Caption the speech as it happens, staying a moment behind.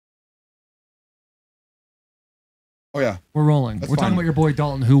Oh yeah, we're rolling. We're talking about your boy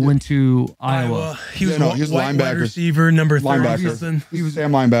Dalton, who went to Iowa. He was a wide receiver, number 30 linebacker. He was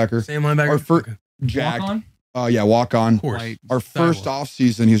Sam linebacker. Same linebacker. Our first Walk on. Yeah, walk on. Of course. Our first off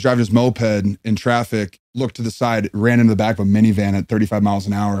season, he was driving his moped in traffic, looked to the side, ran into the back of a minivan at 35 miles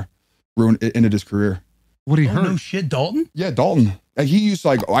an hour, ended his career. What did he hurt? No shit, Dalton? Yeah, Dalton. Like he used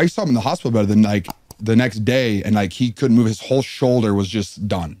to I saw him in the hospital better than the next day, and he couldn't move. His whole shoulder was just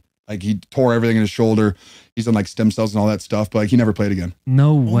done. He tore everything in his shoulder. He's on stem cells and all that stuff, but he never played again.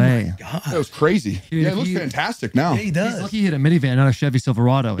 No way. Oh my God. It was crazy. Dude, it looks fantastic now. Yeah, he does. He's lucky he hit a minivan, not a Chevy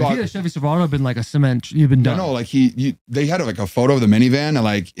Silverado. If he had a Chevy Silverado, been like a cement, you've been done. No, they had a photo of the minivan, and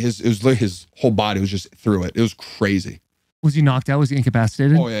his whole body was just through it. It was crazy. Was he knocked out? Was he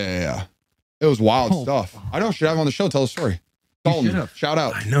incapacitated? Oh yeah. It was wild stuff. I know. Should have him on the show. Tell the story. Dalton, shout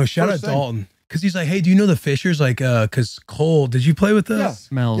out. I know. Shout out Dalton. Because he's like, hey, do you know the Fishers? Because Cole, did you play with them? Yeah.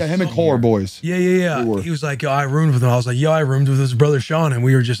 Smells. Yeah, him and Cole are boys. Yeah. He was like, yo, I roomed with him. I was like, yo, I roomed with his brother Sean, and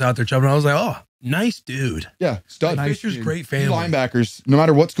we were just out there chopping. I was like, oh, nice dude. Yeah, stud. Like, Fisher's great family. Linebackers, no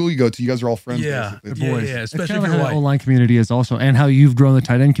matter what school you go to, you guys are all friends. Yeah, boys. yeah. Especially Especially if you're white. the online community is also, and how you've grown the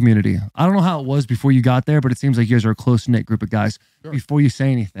tight end community. I don't know how it was before you got there, but it seems like you guys are a close-knit group of guys. Sure. Before you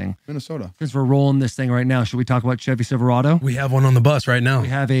say anything, Minnesota. Since we're rolling this thing right now, should we talk about Chevy Silverado? We have one on the bus right now. We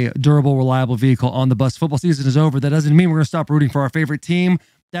have a durable, reliable vehicle on the bus. Football season is over. That doesn't mean we're going to stop rooting for our favorite team.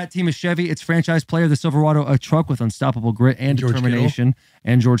 That team is Chevy. Its franchise player, the Silverado, a truck with unstoppable grit and determination.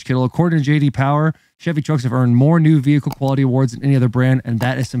 And George Kittle. According to J.D. Power, Chevy trucks have earned more new vehicle quality awards than any other brand, and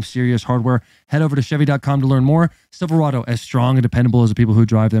that is some serious hardware. Head over to Chevy.com to learn more. Silverado, as strong and dependable as the people who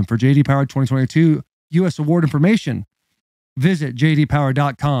drive them. For J.D. Power 2022 U.S. award information, visit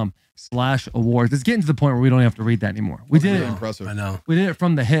jdpower.com/awards. It's getting to the point where we don't have to read that anymore. We did it. Impressive. I know. We did it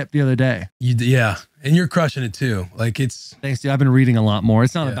from the hip the other day. Yeah. And you're crushing it too. It's thanks, dude. I've been reading a lot more.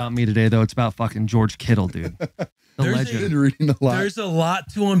 It's not about me today, though. It's about fucking George Kittle, dude. The legend. Reading a lot. There's a lot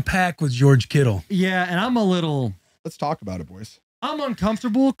to unpack with George Kittle. Yeah, and I'm a little. Let's talk about it, boys. I'm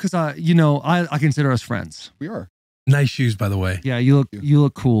uncomfortable because I consider us friends. We are. Nice shoes, by the way. Yeah, you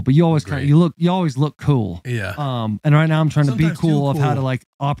look cool, but you always you always look cool. Yeah. And right now I'm trying to be cool of how to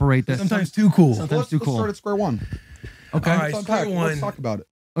operate this. Sometimes too cool. Sometimes too cool. Let's start at square one. Okay. All right, square one. Let's talk about it.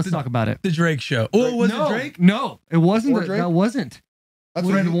 Let's talk about it. The Drake show. Oh, was it Drake? No, it wasn't. Drake? That wasn't. That's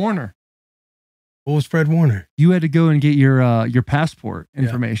Fred Warner. What was Fred Warner? You had to go and get your passport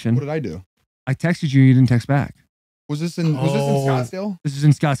information. What did I do? I texted you. You didn't text back. Was this in Scottsdale? This is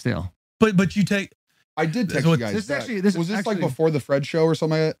in Scottsdale. But you take. I did text you guys. Was this before the Fred show or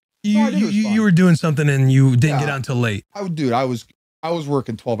something like that? You were doing something and you didn't get out until late. I was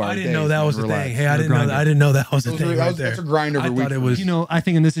working 12 hours. I didn't know that was the thing. Hey, I didn't know that was the thing right there. That's a grind every week. I thought it was. I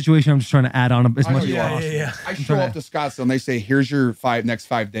think in this situation, I'm just trying to add on as much as possible. Yeah. I show up to Scottsdale and they say, "Here's your next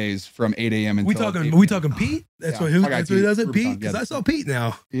 5 days from 8 a.m. until." We talking Pete? That's what he does it. Pete, because I saw Pete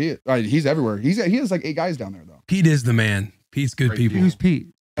now. He's everywhere. He has like 8 guys down there though. Pete is the man. Pete's good people. Who's Pete?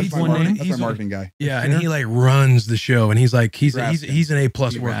 Pete's one name. That's my marketing guy. Yeah, and he runs the show, and he's an A+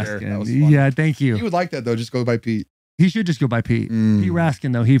 worker. Yeah, thank you. He would like that though. Just go by Pete. He should just go by Pete. Pete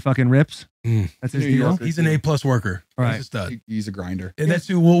Raskin though, he fucking rips. That's his deal. He's an A+ worker. All right, he's a stud. He's a grinder. And that's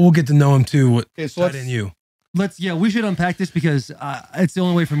who we'll get to know him too. Okay, so let's you. We should unpack this because it's the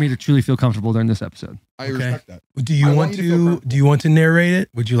only way for me to truly feel comfortable during this episode. I respect that. Do you want to narrate it?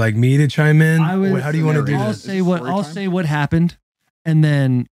 Would you like me to chime in? How do you want to do this? I'll say what happened, and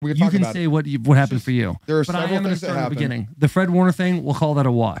then you can say what happened for you. There are but I several am going to things that start at the happened. beginning. The Fred Warner thing, we'll call that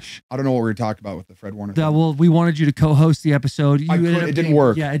a wash. I don't know what we were talking about with the Fred Warner thing. Well, we wanted you to co-host the episode. It didn't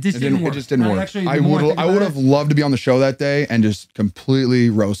work. Yeah, it just didn't work. It just didn't work. Actually, I would have loved to be on the show that day and just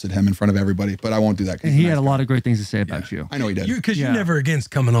completely roasted him in front of everybody, but I won't do that. And he had a lot of great things to say about you. I know he did. Because you're never against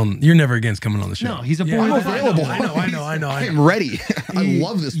coming on. You're never against coming on the show. No, he's a boy. I'm available. I know. I'm ready. I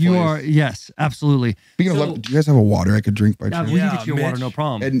love this place. You are, yes, absolutely. Speaking of love, do you guys have a water I could drink by chance? We can get you a water, no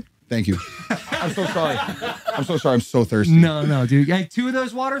problem. And thank you. I'm so sorry. I'm so thirsty. No, dude. Hey, 2 of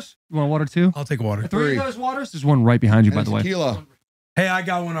those waters? You want water too? I'll take a water. 3 of those waters? There's one right behind you, by the way. Tequila. Hey, I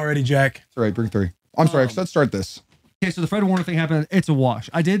got one already, Jack. All right, bring 3. I'm sorry. Let's start this. Okay, so the Fred Warner thing happened. It's a wash.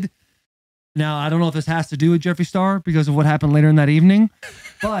 Now, I don't know if this has to do with Jeffree Star because of what happened later in that evening,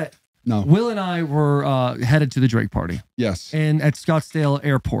 but no. Will and I were headed to the Drake party. Yes. And at Scottsdale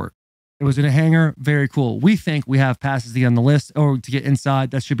Airport. It was in a hangar. Very cool. We think we have passes to get on the list or to get inside.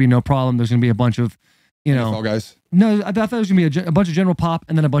 That should be no problem. There's going to be a bunch of, NFL guys. No, I thought there was going to be a bunch of general pop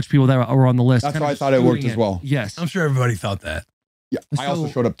and then a bunch of people that were on the list. That's why I thought it worked as well. Yes. I'm sure everybody thought that. Yeah. I also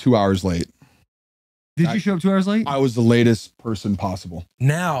showed up 2 hours late. Did you show up 2 hours late? I was the latest person possible.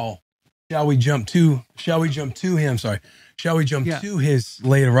 Now, shall we jump to him? Sorry. Shall we jump to his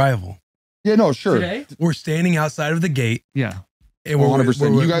late arrival? Yeah, no, sure. Today? We're standing outside of the gate. Yeah. And we're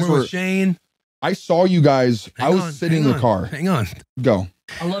 100%. You guys we're were with Shane. I saw you guys. I Hang was on, sitting in hang the on, car. Hang on. Go.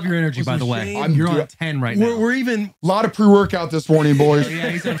 I love your energy, by the way. Shane. You're on 10 right now. We're even A lot of pre-workout this morning, boys. Yeah,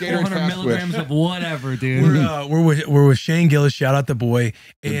 he's at Gatorade 400 fast milligrams twitch. of whatever, dude. we're with Shane Gillis. Shout out the boy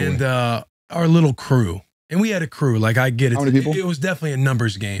Good and boy. our little crew. And we had a crew. Like I get it. How many people? It was definitely a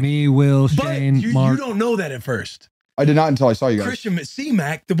numbers game. Me, Will, But Shane, you Mark. don't know that at first. I did not until I saw you guys. Christian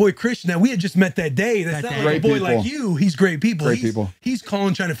C-Mac, the boy Christian that we had just met that day. That's That not day. like a boy Great like people. you. He's great people. Great people. He's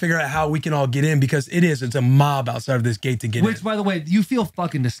calling, trying to figure out how we can all get in because it's a mob outside of this gate to get Which, in. by the way, you feel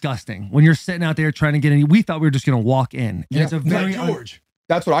fucking disgusting when you're sitting out there trying to get in. We thought we were just going to walk in. And Yeah. it's a very Like George.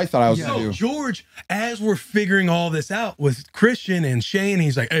 That's what I thought I was So going to do. George, as we're figuring all this out with Christian and Shane,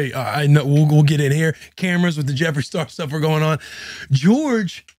 he's like, "Hey, I know we'll get in here. Cameras with the Jeffree Star stuff are going on."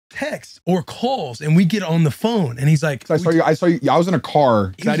 George texts or calls, and we get on the phone, and he's like, So I saw you. I was in a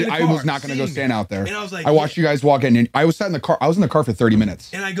car. He was in a I car, was not going to go seeing stand me. out there. And I was like, I watched you guys walk in, and I was sat in the car. I was in the car for 30 minutes.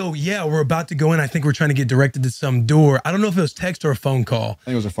 And I go, "Yeah, we're about to go in. I think we're trying to get directed to some door. I don't know if it was text or a phone call." I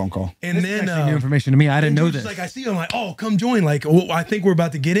think it was a phone call. And This is then actually new information to me. I didn't know George this. is like, I see you. I'm like, "Oh, come join. Like, I think we're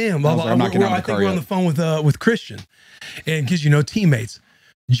about to get in." Blah, I was blah. like, I'm not getting out of I the think car we're on yet. the phone with Christian, and because teammates.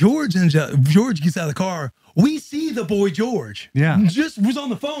 George gets out of the car. We see the boy George. Yeah. Just was on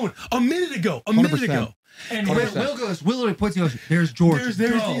the phone a minute ago. 100%. And 100%. Will literally points, he goes, "There's George.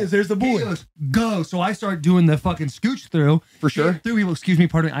 There's Go." he is. There's the boy. He goes, "Go." So I start doing the fucking scooch through. For sure. Through people, excuse me,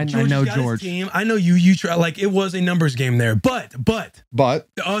 pardon me. I George know got his George. team. I know you try, like it was a numbers game there, but But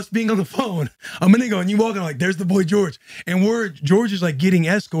us being on the phone a minute ago and you walking like, "There's the boy George," and George is like getting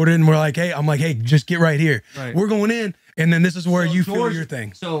escorted, and we're like, I'm like, "Hey, just get right here." Right. We're going in, and then this is where So you George- feel your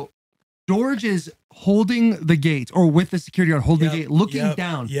thing. So George is holding the gate, or with the security guard holding the gate, looking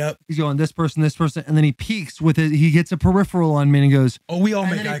down. Yep. He's going, this person, and then he peeks with it. He gets a peripheral on me and he goes, Oh, we all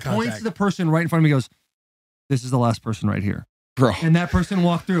and make then eye he points contact. to the person right in front of me. He goes, "This is the last person right here." bro, And that person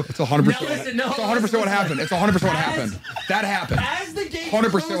walked through. it's 100%. Now listen, no, It's 100% what happened. It's 100% what happened. That happened. As the gate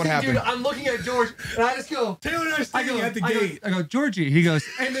 100% closing, what happened. dude, I'm looking at George and I just go, Taylor and I are standing at the I gate. go, "Georgie." He goes,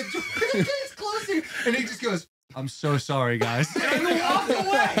 and the gate's closing, and he just goes, "I'm so sorry, guys." And I walked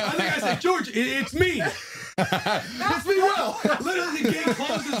away. I think I said, "George, it's me." It's me, Will. Literally, the gate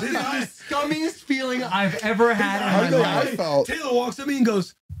closes. His This eyes. is the scummiest feeling I've ever had I in know my how I life. felt. Taylor walks up to me and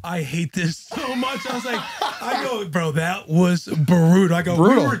goes, "I hate this so much." I was like, "Bro, that was brutal." I go,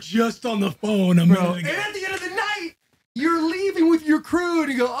 Brutal. "We were just on the phone a Bro, minute and ago." at the end of the night, you're leaving with your crew,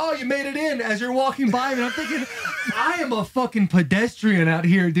 and you go, "Oh, you made it in." As you're walking by, and I'm thinking, I am a fucking pedestrian out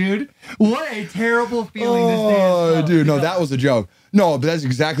here, dude. What a terrible feeling this day Oh, is. dude, no, that was a joke. No, but that's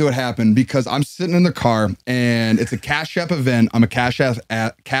exactly what happened because I'm sitting in the car and it's a Cash App event. I'm a Cash App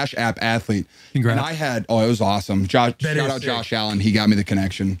athlete. Congrats. And I had, it was awesome. Shout is out sick. Josh Allen. He got me the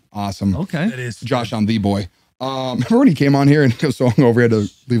connection. Awesome. Okay. That is Josh Allen, the boy. Remember when he came on here and he was so hungover, he had to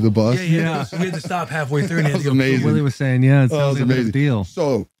leave the bus? Yeah. So we had to stop halfway through and he had That to was go. amazing. Willie was saying, yeah, it Oh, it sounds was like a big amazing. deal.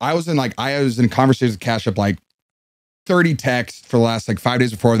 So I was in conversations with Cash App like 30 texts for the last like 5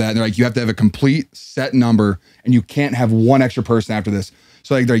 days before that. And they're like, you have to have a complete set number and you can't have one extra person after this.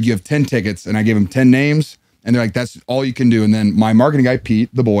 So like they're like, you have 10 tickets and I gave them 10 names and they're like, that's all you can do. And then my marketing guy, Pete,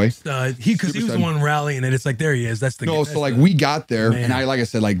 the boy. Because he was the one rallying it. It's like, there he is. That's the No, that's so like the- we got there Man. and like I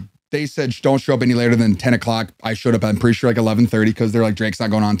said, like they said, don't show up any later than 10 o'clock. I showed up, I'm pretty sure like 11:30 because they're like, Drake's not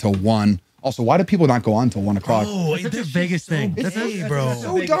going on until 1. Also, why do people not go on until 1 o'clock? Oh, It's such a that's Vegas just so thing. gay, That's bro. so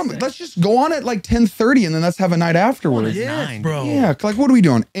So Vegas dumb. thing. Let's just go on at like 10:30 and then let's have a night afterwards. Yeah. Yes, bro. Yeah, like what are we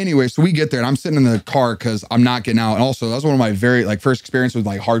doing? Anyway, so we get there and I'm sitting in the car because I'm not getting out. And also, that was one of my very like first experience with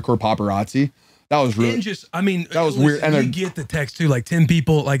like hardcore paparazzi. That was really And just, I mean, That was listen, weird. And you then- get the text too, like 10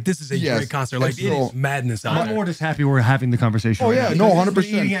 people. Like this is a Yes. great concert. Like And it so- is madness out I'm there. more just happy we're having the conversation. Oh, right yeah, now, no, because it's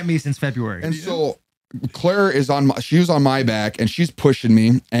 100%. been eating at me since February. And so Claire is she was on my back and she's pushing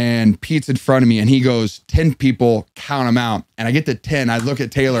me and Pete's in front of me and he goes, 10 people, count them out. And I get to 10. I look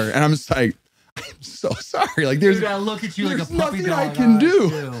at Taylor and I'm just like, I'm so sorry. Like there's Dude, I look at you like a there's puppy nothing dog. I can do.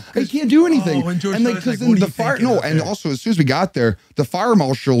 too. I can't do anything. Oh, and George and like, Floyd's like, because then what are the you fire, thinking no, out and there? also as soon as we got there, the fire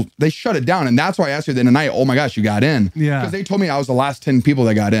marshal, they shut it down. And that's why I asked you at the end of the night, oh my gosh, you got in. Yeah. Because they told me I was the last 10 people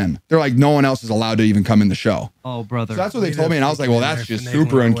that got in. They're like, no one else is allowed to even come in the show. Oh, brother. So that's what they We told me. And I was like, well, didn't that's think just in there,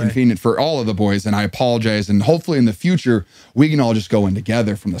 super finagling away. inconvenient for all of the boys. And I apologize. And hopefully in the future, we can all just go in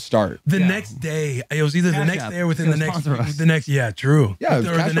together from the start. The Yeah. next day, it was either the Cash next App. day or within It's the gonna next, sponsor us. the next, yeah, true. Yeah, or Cash the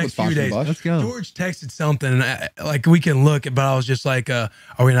App would next few sponsor days. us. Let's go. George texted something, and like we can look, but I was just like, "Are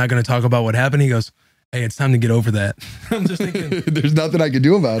we not going to talk about what happened?" He goes, Hey, it's time to get over that. I'm just thinking. There's nothing I can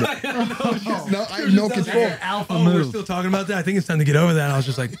do about it. I I have no control. Alpha We're move. still talking about that. I think it's time to get over that. And I was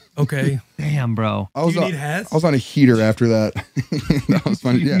just like, okay. Damn, bro. I was Do you on, need hats? I was on a heater after that. That was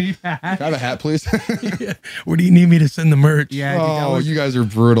funny. Yeah. Need Can hat? I have a hat, please? Yeah. Where do you need me to send the merch? Yeah, dude, Oh, you guys are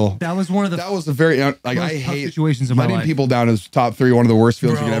brutal. that was one of the That was a very like most I tough hate situations of my letting life. people down is top 3 one of the worst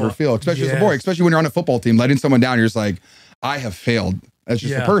feelings you Bro, can ever feel, especially as a yes. boy, especially when you're on a football team. Letting someone down, you're just like, I have failed. That's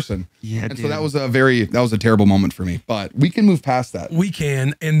just Yeah. a person. Yeah, And so dude. that was a terrible moment for me. But we can move past that. We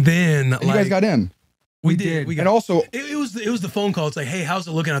can. And then And you guys got in. we We did. did. We got And also, It was the phone call. It's like, hey, how's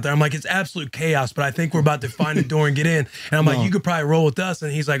it looking out there? I'm like, it's absolute chaos, but I think we're about to find a door and get in. And I'm like, No. you could probably roll with us.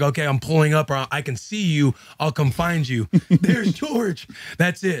 And he's like, okay, I'm pulling up, or I can see you. I'll come find you. There's George.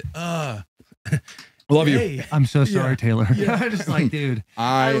 That's it. I love you. Hey. I'm so sorry, Yeah. Taylor. Just like, dude.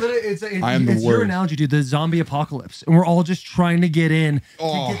 I I am the it's your worst. analogy, dude. The zombie apocalypse, and we're all just trying to get in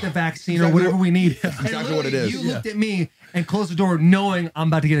Oh, to get the vaccine exactly or whatever what- we need. And exactly what it literally, is. You looked at me and closed the door, knowing I'm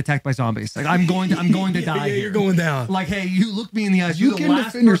about to get attacked by zombies. Like I'm going to die. Yeah, here. you're going down. Like, hey, you look me in the eyes. You You're the can last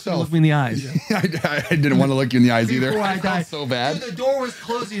defend person to yourself. Look me in the eyes. I didn't want to look you in the eyes either. Before I I felt die. so bad. Dude, the door was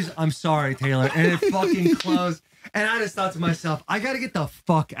closed. I'm sorry, Taylor, and it fucking closed. And I just thought to myself, I got to get the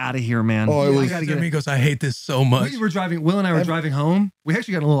fuck out of here, man. Oh, it was- I gotta get He goes, I hate this so much. We were driving. Will and I were driving home. We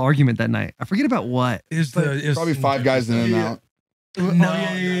actually got in a little argument that night. I forget about what. It's Probably 5 guys in and out. Oh,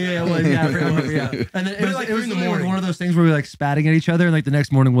 yeah. Well, yeah, I remember, yeah. And then But it was like it was 3 in the literally morning. one of those things where we like spatting at each other, and like the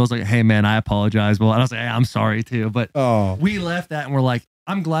next morning, Will's like, "Hey, man, I apologize." Well, and I was like, "Hey, I'm sorry too." But Oh, we left that, and we're like,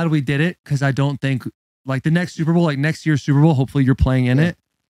 "I'm glad we did it," because I don't think like the next Super Bowl, like next year's Super Bowl, hopefully you're playing in it.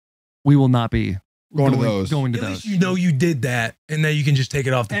 We will not be Going to those. Going to At those. least you know you did that, and then you can just take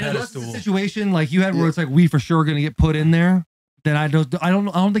it off the And unless it's pedestal. a situation like you had where it's like we for sure going to get put in there, then I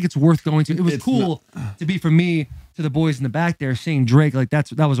don't think it's worth going to. It was It's cool to be for me to the boys in the back there seeing Drake. Like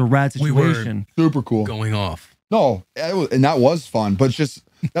that was a rad We were- situation. super cool. Going off. No, and that was fun, but it's just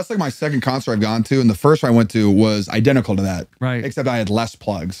that's like my second concert I've gone to, and the first one I went to was identical to that, Right. except I had less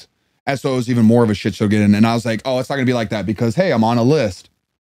plugs, and so it was even more of a shit show to get in. And I was like, oh, it's not gonna be like that because hey, I'm on a list.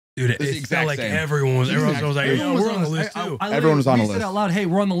 Dude, It's the it exact felt like same. everyone was like, Everyone was we're on the list too. Everyone was on we the said list. out loud, "Hey,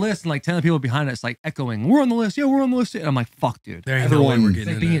 we're on the list," and like 10 of the people behind us like echoing, "We're on the list. Yeah, we're on the list." And I'm like, "Fuck, dude." There ain't no way Everyone- we're It's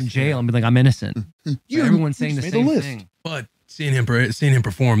getting like being in this. jail and be like, "I'm innocent." You- Everyone's you saying the just same made list. thing. But seeing him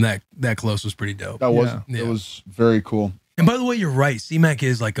perform that close was pretty dope. That was Yeah. it was very cool, And by the way, you're right. C-Mac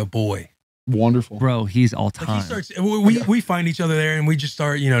is like a boy. wonderful. Bro, he's all Like time. he starts. We find each other there, and we just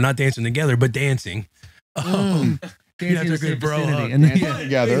start, not dancing together, but dancing. Dancing that's in a the same good bro vicinity. hug. And then, Dancing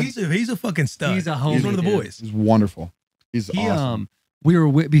yeah, together. He's a fucking stud. He's a homie, He's one of the dude. boys. He's wonderful. He's he awesome. we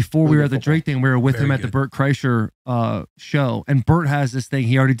were before we Really were at the good football. Drake thing. We were with him Very at the good. Burt Kreischer show, and Burt has this thing.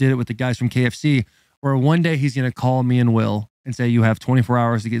 He already did it with the guys from KFC, where one day he's gonna call me and Will and say, "You have 24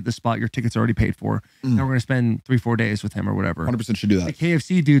 hours to get the spot. Your tickets are already paid for, and we're gonna spend 3-4 days with him or whatever." 100% should do The that.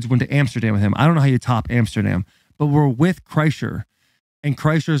 KFC dudes went to Amsterdam with him. I don't know how you top Amsterdam, but we're with Kreischer, and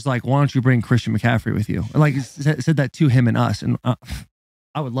Kreischer's like, "Why don't you bring Christian McCaffrey with you?" Like said that to him and us, and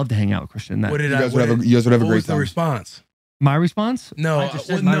I would love to hang out with Christian. What did You I? guys would have a what great was the time. response? My response? No, I just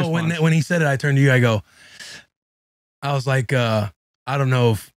said my response. when he said it, I turned to you. I go, I was like, I don't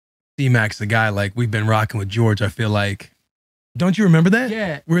know if C-Mac's the guy. Like we've been rocking with George. I feel like, don't you remember that?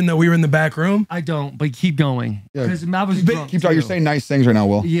 Yeah. we were in the back room. I don't, but keep going. Yeah. Because I was But drunk Keep talking. You're too. saying nice things right now,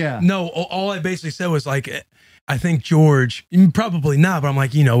 Will. Yeah. No, all I basically said was like, I think George, probably not, but I'm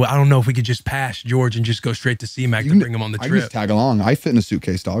like, I don't know if we could just pass George and just go straight to C-Mac to bring him on the I can just trip. tag along. I fit in a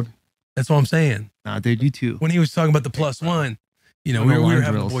suitcase, dog. That's what I'm saying. Nah, dude, you too. When he was talking about the plus one, we No were line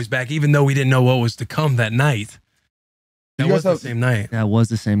having drills. the boys back, even though we didn't know what was to come that night. That You was guys the have- same night. That was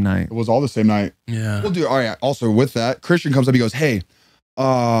the same night. It was all the same night. Yeah. We'll do. All right. Also, with that, Christian comes up. He goes, "Hey,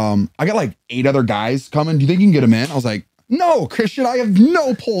 I got like 8 other guys coming. Do you think you can get them in?" I was like, "No, Christian, I have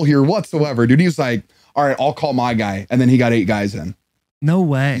no pull here whatsoever, dude." He was like, "All right, I'll call my guy," and then he got 8 guys in. No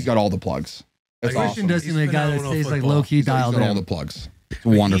way. He's got all the plugs. It's Like, Christian awesome. does seem like a guy that phenomenal stays like football. low key He's dialed got all the in. plugs. It's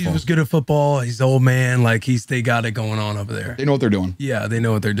Like, wonderful. He was good at football. He's old man. Like they got it going on over there. They know what they're doing. Yeah, they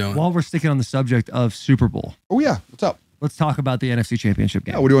know what they're doing. While we're sticking on the subject of Super Bowl, Oh yeah, what's up? let's talk about the NFC Championship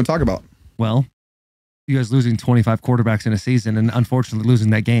game. Yeah, what do you want to talk about? Well, you guys losing 25 quarterbacks in a season and unfortunately losing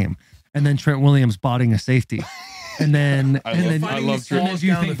that game. And then Trent Williams botting a safety. And then, I and love- then, I and love then Trent. do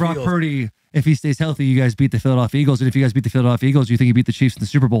you Down think the Brock field. Purdy, if he stays healthy, you guys beat the Philadelphia Eagles? And if you guys beat the Philadelphia Eagles, you think you beat the Chiefs in the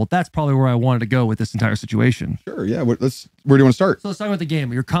Super Bowl? That's probably where I wanted to go with this entire situation. Sure. Yeah. Where do you want to start? So let's talk about the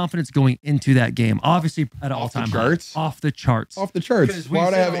game. Your confidence going into that game, obviously at an Off the all-time charts? high. Off the charts. Off the charts. Because we Why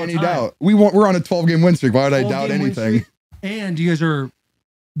would I say have all the any time. doubt? We're on a 12-game win streak. Why would I doubt 12-game win anything? streak. And you guys are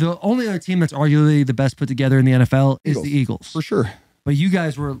the only other team that's arguably the best put together in the NFL is Eagles. the Eagles. For sure. But you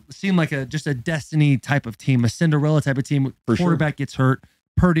guys seemed like just a destiny type of team, a Cinderella type of team. For quarterback gets hurt.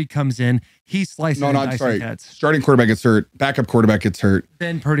 Purdy comes in. He slices and dices cats. Starting quarterback gets hurt. Backup quarterback gets hurt.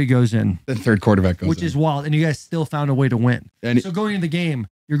 Then Purdy goes in. Then third quarterback goes in. Which is wild. And you guys still found a way to win. So going into the game,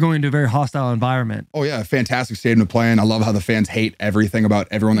 you're going into a very hostile environment. Oh, yeah. Fantastic stadium to play in. I love how the fans hate everything about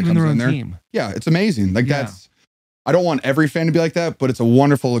everyone that comes in there. Team. Yeah, it's amazing. Like I don't want every fan to be like that, but it's a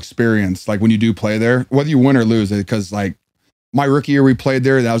wonderful experience. Like when you do play there, whether you win or lose, because like my rookie year we played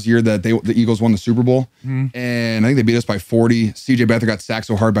there, that was the year that the Eagles won the Super Bowl. And I think they beat us by 40. CJ Beathard got sacked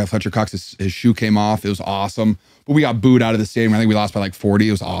so hard by Fletcher Cox, his shoe came off. It was awesome. But we got booed out of the stadium. I think we lost by like 40.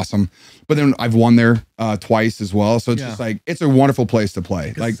 It was awesome. But then I've won there twice as well. So it's just like, it's a wonderful place to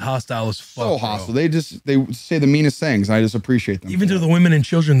play. Like it's hostile as fuck. So hostile. Bro. They say the meanest things. And I just appreciate them. Even to the women and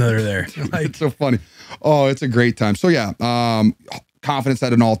children that are there. Like, it's so funny. Oh, it's a great time. So yeah, confidence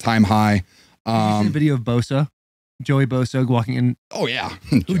at an all-time high. Did you see the video of Bosa? Joey Bosa walking in. Oh yeah.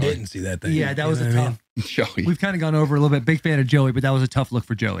 Who didn't see that thing? Yeah, that was a tough. Joey. We've kind of gone over a little bit. Big fan of Joey, but that was a tough look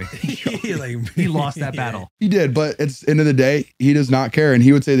for Joey. He lost that battle. He did, but it's end of the day, he does not care. And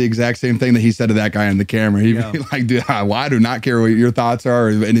he would say the exact same thing that he said to that guy on the camera. He'd be like, dude, well, I do not care what your thoughts are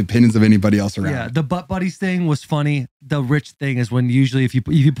or any opinions of anybody else around. Yeah, the butt buddies thing was funny. The rich thing is when usually if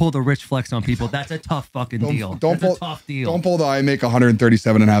you pull the rich flex on people, that's a tough fucking deal. That's a tough deal. Don't pull the I make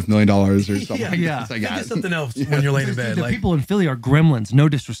 $137.5 million or something. Yeah. It's like, get something else when you're laying in bed. The people in Philly are gremlins. No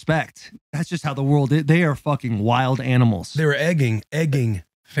disrespect. That's just how the world is. They are fucking wild animals. They were egging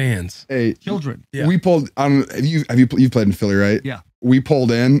fans. Hey, children. Yeah. We pulled. You've played in Philly, right? Yeah. We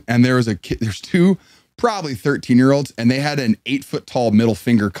pulled in, and there was a kid. There's two, probably 13-year-olds, and they had an 8-foot tall middle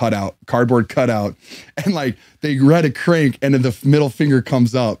finger cardboard cutout, and like they read a crank, and then the middle finger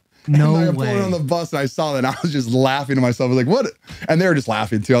comes up. No and way. I pulled on the bus, and I saw that, and I was just laughing to myself. I was like, "What?" And they were just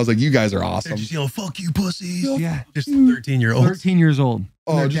laughing too. I was like, "You guys are awesome." They're just yelling, "Fuck you, pussies!" Yeah, just 13-year-olds. 13 years old.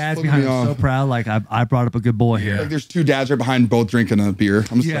 Oh, their dad's behind them, so proud. Like I brought up a good boy here. Like there's two dads right behind, both drinking a beer.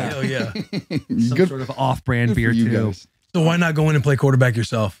 I'm just Hell yeah. Some good, sort of off-brand beer too. Guys. So why not go in and play quarterback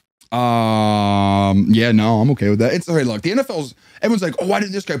yourself? Yeah, no, I'm okay with that. It's okay. Look, the NFL's everyone's like, oh, why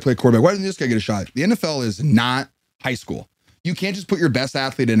didn't this guy play quarterback? Why didn't this guy get a shot? The NFL is not high school. You can't just put your best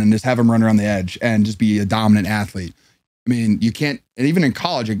athlete in and just have him run around the edge and just be a dominant athlete. I mean, you can't, and even in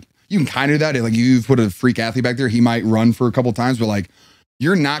college, you can kind of do that. Like you put a freak athlete back there, he might run for a couple of times, but like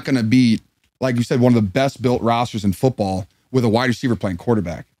you're not going to beat, like you said, one of the best built rosters in football with a wide receiver playing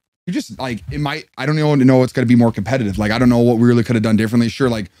quarterback. You just like, it might, I don't know it's going to be more competitive. Like, I don't know what we really could have done differently. Sure.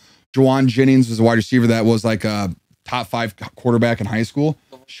 Like Juwan Jennings was a wide receiver that was like a top 5 quarterback in high school.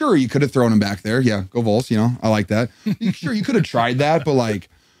 Sure, you could have thrown him back there. Yeah, go Vols, I like that. Sure, you could have tried that, but like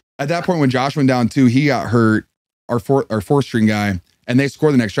at that point when Josh went down 2, he got hurt, our fourth string guy, and they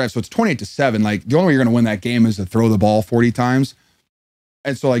scored the next drive. So it's 28-7. Like the only way you're going to win that game is to throw the ball 40 times.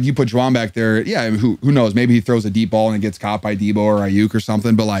 And so like you put Juwan back there, yeah, who knows? Maybe he throws a deep ball and it gets caught by Debo or Ayuk or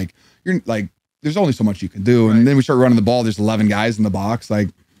something, but like you're like there's only so much you can do. And then we start running the ball, there's 11 guys in the box, like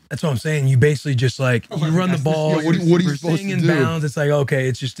that's what I'm saying. You basically just like you run the ball. Yeah, what are you supposed to do? Bounds. It's like okay,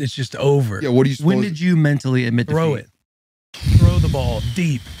 it's just over. Yeah. What are you? When did you mentally admit throw it? Throw the ball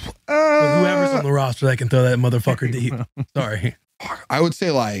deep. With whoever's on the roster that can throw that motherfucker deep. Sorry. I would say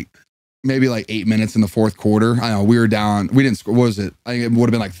like maybe like 8 minutes in the fourth quarter. I don't know. We were down. We didn't score. What was it? I think it would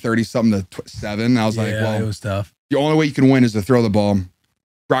have been like 30-something to 7. I was like, well, it was tough. The only way you can win is to throw the ball.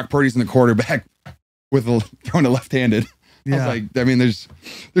 Brock Purdy's in the quarterback with throwing it left-handed. Yeah. I was like, I mean,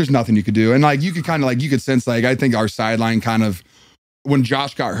 there's nothing you could do. And like, you could kind of like, you could sense like, I think our sideline kind of, when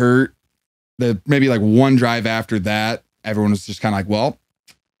Josh got hurt, maybe like one drive after that, everyone was just kind of like, well,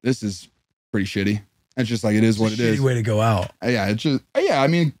 this is pretty shitty. It's just like, it is what it is. Shitty way to go out. Yeah. It's just, yeah. I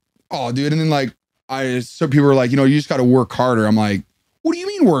mean, oh dude. And then like, some people were like, you just got to work harder. I'm like, what do you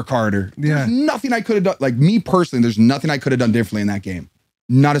mean work harder? Yeah. There's nothing I could have done. Like me personally, there's nothing I could have done differently in that game.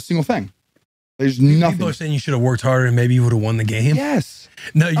 Not a single thing. There's nothing. People are saying you should have worked harder and maybe you would have won the game. Yes.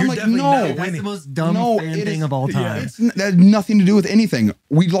 No, you're like, definitely not winning. That's the most dumb fan thing of all time. That has nothing to do with anything.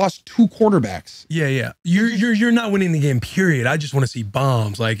 We lost 2 quarterbacks. Yeah. You're not winning the game, period. I just want to see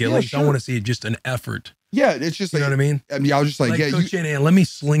bombs. Like at least I want to see just an effort. Yeah, it's just you know what I mean? I was just like, yeah. Coach Shanahan, let me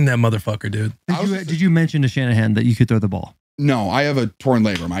sling that motherfucker, dude. Did you mention to Shanahan that you could throw the ball? No, I have a torn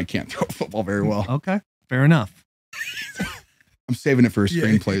labrum. I can't throw a football very well. Okay, fair enough. I'm saving it for a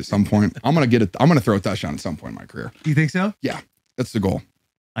screenplay at some point. I'm gonna throw a touchdown at some point in my career. You think so? Yeah, that's the goal.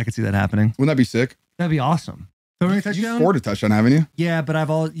 I could see that happening. Wouldn't that be sick? That'd be awesome. Throwing a touchdown? You scored a touchdown, haven't you? Yeah, but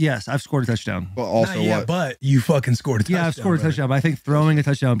I've scored a touchdown. But also what? But you fucking scored a touchdown. Yeah, I've scored a touchdown, but I think throwing a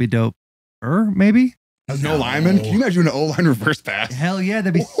touchdown would be dope. Maybe? As no lineman? Can you imagine an O-line reverse pass? Hell yeah,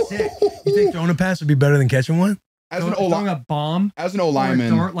 that'd be sick. You think throwing a pass would be better than catching one? As an throwing a bomb, as an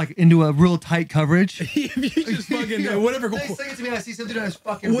O-lineman, dart, like into a real tight coverage. If you just fucking whatever. They say it to me, I see something that's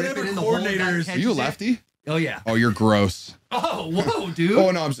fucking Whatever ripping in the coordinators- hole. are you a lefty? Oh yeah. Oh, you're gross. Oh whoa, dude.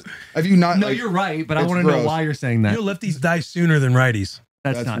 Oh no, have you not? No, like, you're right, but I it's want to know gross. why you're saying that. You know, lefties die sooner than righties.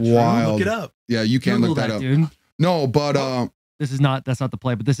 That's not wild. true. Look it up. Yeah, you can Google look that up, dude. No, but That's not the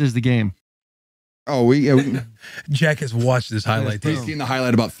play, but this is the game. oh, we Jack has watched this highlight we've tape. seen the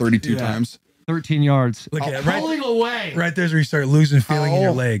highlight about 32 Yeah. times. 13 yards. Look at it. Pulling away. Right there's where you start losing feeling in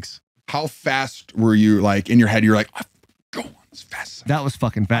your legs. How fast were you? Like in your head, you're like, I'm going as fast. That was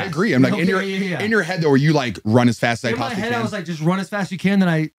fucking fast. I agree. I'm like in your head though, were you like run as fast as I In my possibly head, can? I was like, just run as fast as you can. Then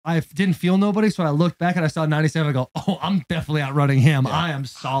I didn't feel nobody, so I looked back and I saw 97. I go, oh, I'm definitely outrunning him. Yeah. I am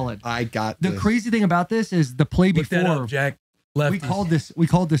solid. I got The this. crazy thing about this is the play Look that before up, Jack. we called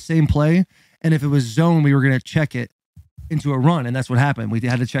the same play, and if it was zone, we were gonna check it into a run, and that's what happened. We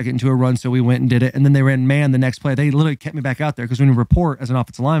had to check it into a run, so we went and did it, and then they ran man the next play. They literally kept me back out there because when you report as an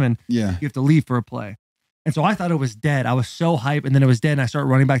offensive lineman, Yeah. you have to leave for a play. And so I thought it was dead. I was so hyped, and then it was dead, and I started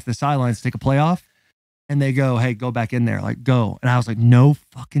running back to the sidelines to take a play off, and they go, hey, go back in there, like go. And I was like, no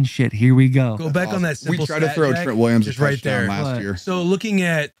fucking shit, here we go. Go back on that simple We tried to stat, throw Jack, Trent Williams just a right touchdown there. last What? year. So looking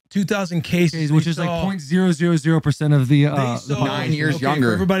at 2,000 cases, Which is like 0.000% of the They saw- 9 years okay, younger.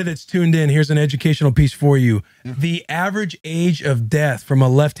 For everybody that's tuned in, here's an educational piece for you. Yeah. The average age of death from a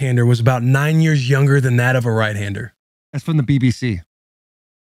left-hander was about 9 years younger than that of a right-hander. That's from the BBC,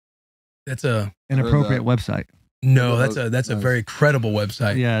 That's a inappropriate website. no. That's a very credible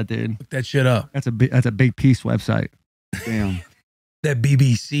website. Yeah, dude. Look that shit up. That's a big piece website. Damn. That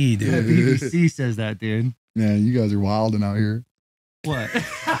BBC, dude. The BBC says that, dude. Yeah, you guys are wilding out here. What?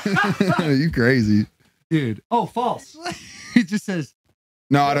 You crazy. Dude. Oh, false. It just says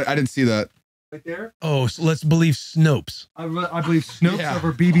No, I didn't see that. right there. Oh, so let's believe Snopes. I believe Snopes Yeah.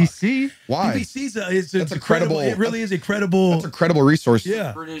 over BBC. Why? BBC's That's a credible- It really is a credible. That's a credible resource.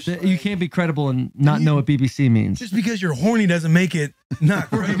 Yeah. You can't be credible and not know what BBC means. Just because you're horny doesn't make it not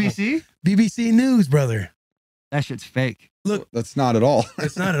For credible. BBC? BBC News, brother. That shit's fake. Look, That's not at all.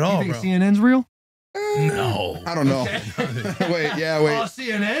 it's not at all, You think bro. CNN's real? No. I don't know. Wait. Oh,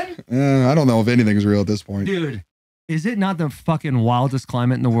 CNN? I don't know if anything's real at this point. Dude, is it not the fucking wildest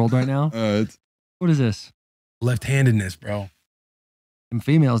climate in the world right now? It's, What is this? Left-handedness, bro. And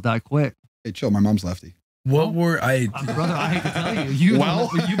females die quick. hey, chill. My mom's lefty. What were I? Brother, I hate to tell you. You Well?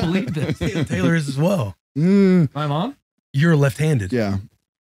 you believe this. Taylor is as well. Mm, My mom? You're left-handed. yeah.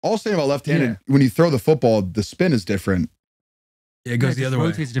 All saying about left-handed, when you throw the football, the spin is different. Yeah, it goes the other way.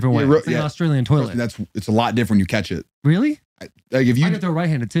 Rotates a different way. Yeah, It's like an Australian toilet. It's a lot different when you catch it. Really? Like if I you, can throw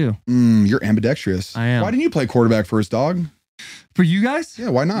right-handed too. you're ambidextrous. I am. Why didn't you play quarterback first, dog? For you guys? Yeah,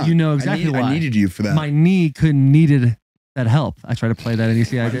 why not? You know exactly why. I needed you for that. My knee needed that help. I tried to play that and you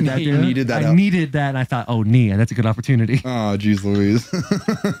see I did that. knee Dude. needed that I help. needed that and I thought, oh, knee, that's a good opportunity. Oh, geez, Louise.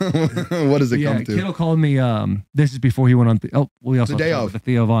 What does it Yeah, come to? Kittle called me. This is before he went on. We also The day talked of. with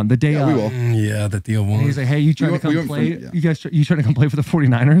the Theo on the day Yeah, of. we will. Yeah, the Theo And one. he's like, hey, you trying to come went play? from- yeah. You guys, you trying to come play for the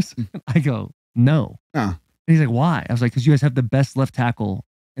 49ers? I go, no. Ah. And he's like, why? I was like, because you guys have the best left tackle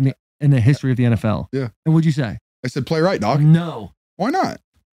in the history of the NFL. Yeah. And what'd you say? I said, play right, dog. No, Why not?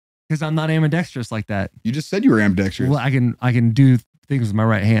 because I'm not ambidextrous like that. You just said you were ambidextrous. Well, I can do things with my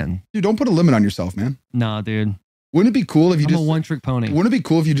right hand. Dude, don't put a limit on yourself, man. Nah, dude. Wouldn't it be cool if you I'm just a one-trick pony. Wouldn't it be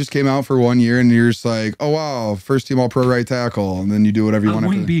cool if you just came out for 1 year and you're just like, oh wow, first team all pro right tackle, and then you do whatever you I want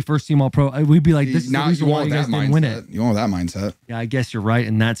wouldn't be first team all pro. We'd be like, this is the now reason you why want you guys that didn't mindset. win it. You want that mindset. Yeah, I guess you're right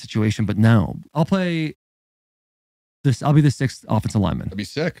in that situation, but no. I'll play this. I'll be the sixth offensive lineman. That'd be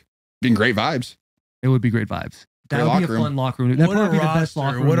sick. Being great vibes. It would be great vibes. That Great would be a locker room. fun locker room. That'd What a probably be the best roster!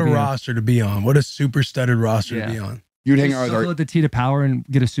 locker room. What a to be in. roster to be on! What a super studded roster Yeah. to be on! You'd hang Just out with circle our at the T to power and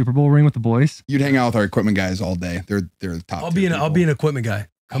get a Super Bowl ring with the boys. you'd hang out with our equipment guys all day. They're the top. I'll be an equipment guy.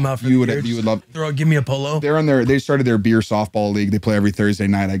 Come out for the year. You would love. Give me a polo. They're on they started their beer softball league. They play every Thursday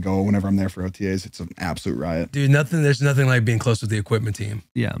night. I go whenever I'm there for OTAs. It's an absolute riot. Dude, there's nothing like being close with the equipment team.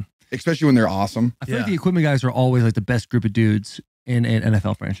 Yeah. Especially when they're awesome. I feel like Yeah. the equipment guys are always like the best group of dudes in an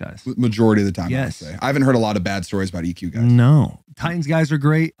NFL franchise. Majority of the time, Yes. I would say. I haven't heard a lot of bad stories about EQ guys. No. Titans guys are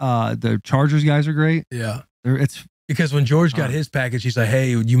great. The Chargers guys are great. Yeah. It's Because when George got his package, he's like, hey,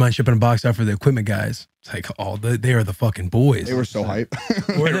 you mind shipping a box out for the equipment guys? It's like, oh, they are the fucking boys. They were so hype.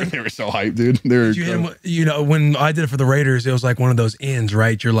 Were they? They were so hype, dude. They were Did you hit him, you know, when I did it for the Raiders, it was like one of those ends,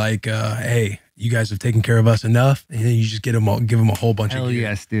 right? You're like, hey, you guys have taken care of us enough. And then you just give them a whole bunch hell of gear.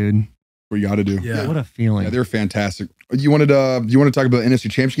 yes, dude. what you got to do. Yeah. What a feeling. Yeah, they're fantastic. You want to talk about the NFC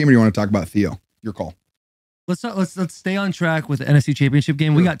Championship game, or you want to talk about Theo? Your call. Let's stay on track with the NFC Championship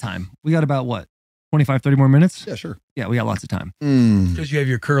game. We Sure. got time. We got about what? 25, 30 more minutes? Yeah, sure. Yeah, we got lots of time. Because you have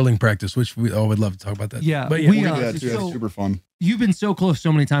your curling practice, which we would love to talk about that. Yeah, but We do that too. That's super fun. You've been so close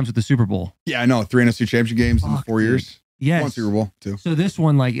so many times with the Super Bowl. Yeah, I know. 3 NFC Championship games in 4 years. Yes. 1 Super Bowl, 2. So this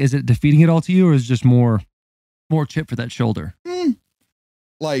one, like, is it defeating it all to you, or is it just more chip for that shoulder?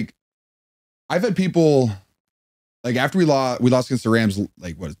 Like, I've had people, like, after we lost against the Rams,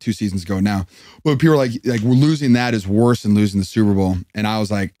 like, 2 seasons ago now, but people were like we're losing that is worse than losing the Super Bowl. And I was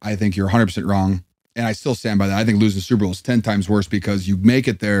like, I think you're 100% wrong. And I still stand by that. I think losing the Super Bowl is 10 times worse because you make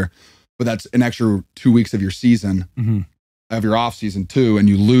it there, but that's an extra 2 weeks of your season, of your off season too, and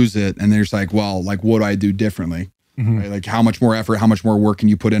you lose it. And they're just like, well, like, what do I do differently? Right? Like, how much more effort, how much more work can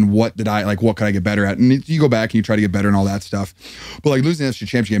you put in? What could I get better at? And you go back and you try to get better and all that stuff. But like losing the NFC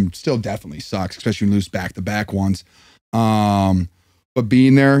Championship game still definitely sucks, especially when you lose back-to-back ones. But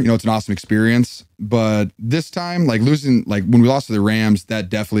being there, you know, it's an awesome experience. But this time, like losing, like when we lost to the Rams, that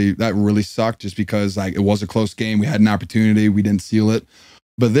really sucked just because like it was a close game. We had an opportunity, we didn't seal it.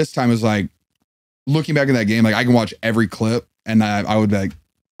 But this time it was like, looking back at that game, like I can watch every clip and I would be like,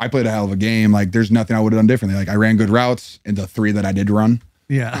 I played a hell of a game. Like there's nothing I would have done differently. Like I ran good routes in the 3 that I did run.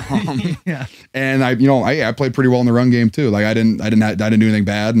 Yeah. Yeah. And I played pretty well in the run game too. Like I didn't do anything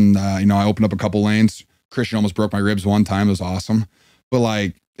bad. And I opened up a couple lanes. Christian almost broke my ribs one time. It was awesome. But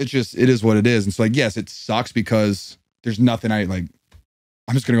like, it is what it is. And so like, yes, it sucks because there's nothing I'm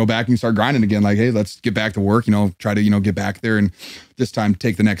just going to go back and start grinding again. Like, hey, let's get back to work, try to, get back there and this time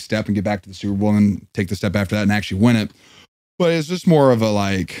take the next step and get back to the Super Bowl and take the step after that and actually win it. But it's just more of a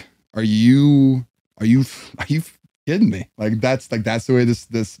like, are you kidding me? Like that's the way this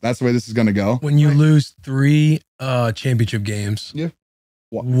is going to go. When you lose 3 championship games. Yeah.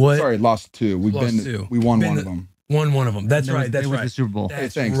 What? Sorry, lost 2. We won one of them. Won one of them. That's right. That's right. The Super Bowl.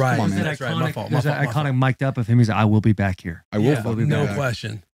 That's thanks. right. Come on, man. That's right. My fault. There's an iconic mic'd up of him. He's like, I will be back here. I will. Yeah, be no back.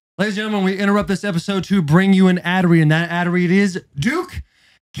 question. Ladies and gentlemen, we interrupt this episode to bring you an ad read, and that ad read is Duke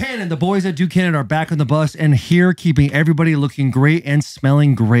Cannon. The boys at Duke Cannon are back on the bus and here keeping everybody looking great and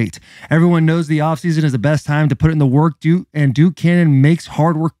smelling great. Everyone knows the offseason is the best time to put in the work, and Duke Cannon makes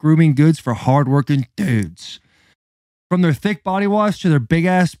hard work grooming goods for hardworking dudes. From their thick body wash to their big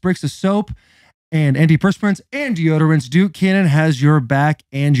ass bricks of soap and antiperspirants and deodorants, Duke Cannon has your back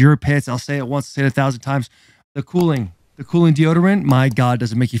and your pits. I'll say it once, say it 1,000 times. The cooling deodorant, my God,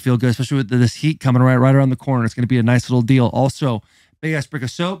 does it make you feel good, especially with this heat coming right around the corner. It's going to be a nice little deal. Also, big ass brick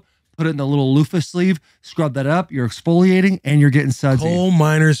of soap, put it in the little loofah sleeve, scrub that up, you're exfoliating, and you're getting sudsy. Coal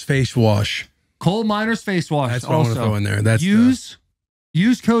Miners Face Wash. Coal Miners Face Wash. That's what I want to throw in there. That's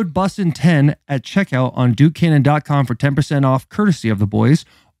Use code Bussin10 at checkout on DukeCannon.com for 10% off, courtesy of the boys,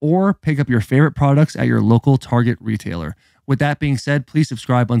 or pick up your favorite products at your local Target retailer. With that being said, please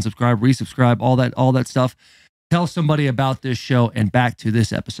subscribe, unsubscribe, resubscribe, all that stuff. Tell somebody about this show, and back to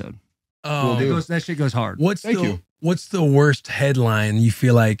this episode. Oh, that shit goes hard. What's the worst headline you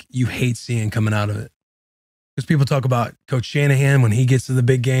feel like you hate seeing coming out of it? Because people talk about Coach Shanahan when he gets to the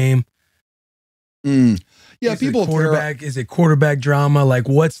big game. Yeah, people is it quarterback drama? Like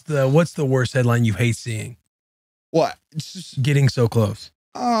what's the worst headline you hate seeing? What? It's just getting so close.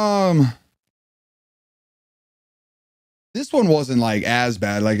 This one wasn't like as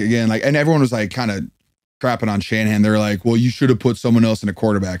bad. Like again, like, and everyone was like kind of crapping on Shanahan. They're like, well, you should have put someone else in a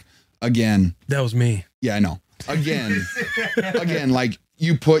quarterback. Again. That was me. Yeah, I know. Again, like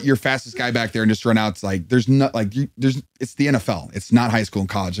you put your fastest guy back there and just run out. It's like, it's the NFL. It's not high school and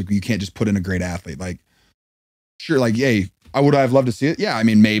college. Like you can't just put in a great athlete. Like, sure, like, hey, I've loved to see it. Yeah, I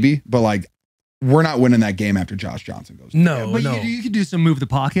mean, maybe, but like, we're not winning that game after Josh Johnson goes. No, but you could do some move the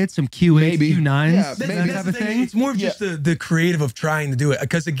pocket, some Q8s, Q9s, yeah, that type of thing. It's more of just the creative of trying to do it.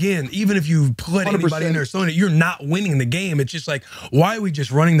 Because again, even if you put 100%. Anybody in there throwing it, you're not winning the game. It's just like, why are we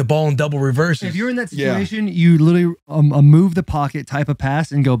just running the ball in double reverses? If you're in that situation, you literally a move the pocket type of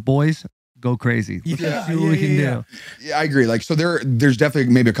pass and go, boys, go crazy. Let's see what we can do. Yeah, I agree. Like, so there's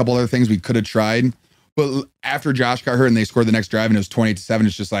definitely maybe a couple other things we could have tried. But after Josh got hurt and they scored the next drive and it was 28-7,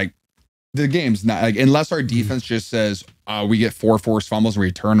 it's just like, the game's not like, unless our defense just says we get 4 forced fumbles and we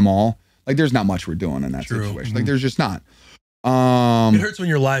return them all. Like there's not much we're doing in that situation. Like there's just not. It hurts when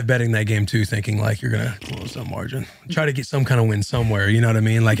you're live betting that game too, thinking like you're gonna close some margin, try to get some kind of win somewhere. You know what I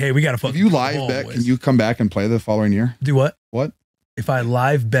mean? Like, hey, we got to fucking. If you live bet, can you come back and play the following year? Do what? What? If I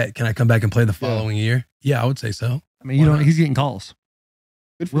live bet, can I come back and play the following year? Yeah, I would say so. I mean, he's getting calls.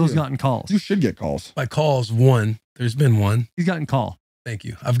 Will's gotten calls. You should get calls. By calls, one. There's been one. He's gotten call. Thank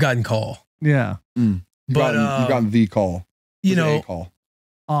you. I've gotten call. Yeah. You got the call. You know, a call.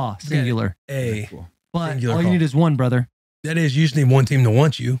 Singular. A. Cool. But singular all you call. need is one, brother. That is, you just need one team to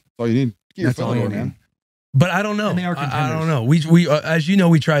want you. That's all you need. Get your That's all foot you in the door, need. man. But I don't know. And they are I don't contenders. know. We as you know,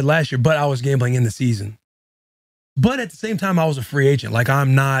 we tried last year, but I was gambling in the season. But at the same time, I was a free agent. Like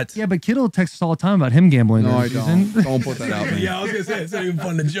I'm not. Yeah, but Kittle texts us all the time about him gambling. No, I this season. don't. Don't put that out, man. Yeah, I was gonna say it's not even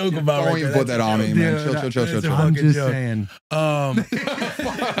fun to joke about. Don't right even there. put that on me, man. Dude, Chill. I'm fucking just joke. saying.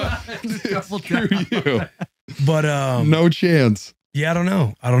 Screw you. But No chance. yeah, I don't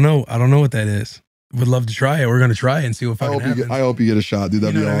know. I don't know what that is. Would love to try it. We're gonna try it and see what I fucking happens. hope you get a shot, dude.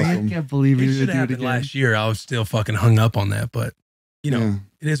 That'd You know be what I mean? I awesome. can't believe It you should would have do it happened again. last year. I was still fucking hung up on that, but you know, Yeah.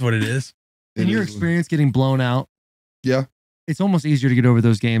 it is what it is. In your experience getting blown out, Yeah. it's almost easier to get over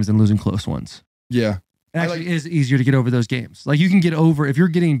those games than losing close ones. Yeah. It actually is easier to get over those games. Like you can get over if you're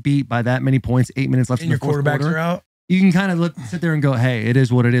getting beat by that many points, 8 minutes left And in your the fourth quarterbacks quarter. are out. You can kind of sit there and go, "Hey, it is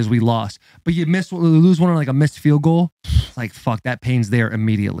what it is. We lost." But you lose one on like a missed field goal. It's like fuck, that pain's there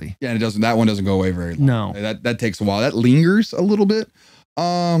immediately. Yeah, and that one doesn't go away very long. No. That takes a while. That lingers a little bit.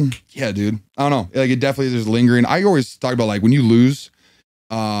 Yeah, dude. I don't know. Like it definitely there's lingering. I always talk about like when you lose,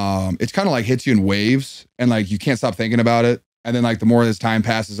 it's kind of like hits you in waves and like you can't stop thinking about it. And then like the more this time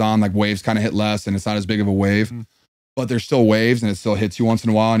passes on, like waves kind of hit less and it's not as big of a wave. Mhm. But there's still waves and it still hits you once in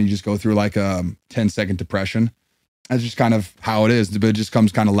a while and you just go through like a 10-second depression. That's just kind of how it is. But it just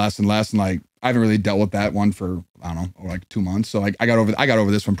comes kind of less and less. And like I haven't really dealt with that one for I don't know, like 2 months. So like I got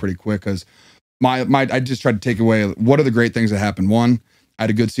over this one pretty quick because I just tried to take away what are the great things that happened. One, I had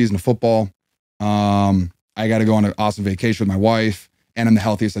a good season of football. I got to go on an awesome vacation with my wife, and I'm the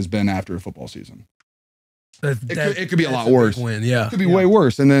healthiest I've been after a football season. It could be a lot worse. Win, yeah. It could be way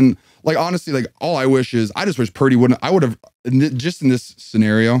worse. And then, like honestly, like all I wish is I just wish Purdy wouldn't. I would have just in this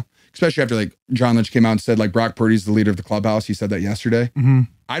scenario, especially after like John Lynch came out and said like Brock Purdy's the leader of the clubhouse. He said that yesterday. Mm-hmm.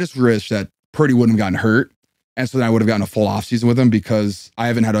 I just wish that Purdy wouldn't have gotten hurt, and so then I would have gotten a full offseason with him because I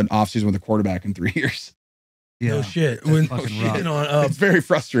haven't had an offseason with a quarterback in 3 years. Yeah. No shit. That's When fucking rough. you know, It's very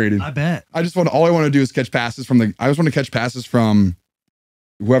frustrating. I bet. All I want to do is catch passes from I just want to catch passes from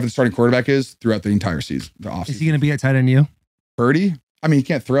whoever the starting quarterback is throughout the entire season, the offseason. Is he going to be at tight end you? Purdy? I mean, he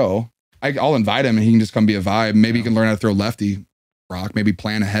can't throw. I'll invite him and he can just come be a vibe. Maybe he can learn how to throw lefty. Brock, maybe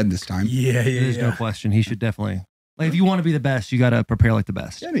plan ahead this time. yeah. There's no question. He should definitely. Like, if you want to be the best, you got to prepare like the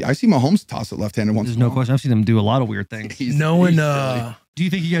best. Yeah, I mean, I see Mahomes toss it left-handed once. There's in a no while. question. I've seen him do a lot of weird things. Knowing, he's silly. Do you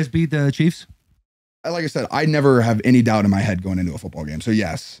think you guys beat the Chiefs? Like I said, I never have any doubt in my head going into a football game. So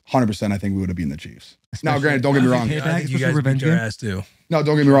yes, 100%. I think we would have beaten the Chiefs. Now, granted, don't get me wrong. Payback, I think you especially guys revenge beat their game? ass too. No,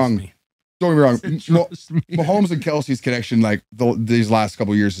 don't get me wrong. Don't get me wrong. Trust me. Mahomes and Kelsey's connection, like these last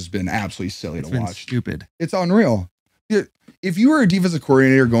couple of years, has been absolutely silly It's to been watch. stupid. It's unreal. If you were a defensive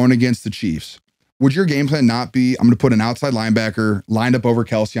coordinator going against the Chiefs, would your game plan not be, I'm going to put an outside linebacker lined up over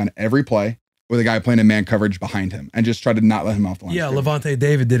Kelsey on every play with a guy playing in man coverage behind him and just try to not let him off the line? Yeah, of scrimmage? Levante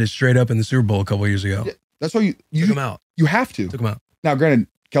David did it straight up in the Super Bowl a couple years ago. Yeah, that's why Took him out. you have to. Took him out. Now, granted,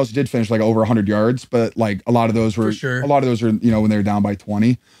 Kelsey did finish like over 100 yards, but like a lot of those were, For sure. when they were down by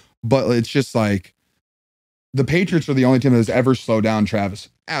 20. But it's just like the Patriots are the only team that has ever slowed down Travis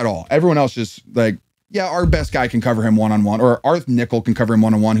at all. Everyone else just like, yeah, our best guy can cover him one-on-one, or our nickel can cover him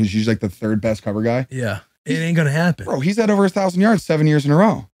one-on-one, who's usually like the third best cover guy. Yeah. It ain't gonna happen. Bro, he's had over 1,000 yards 7 years in a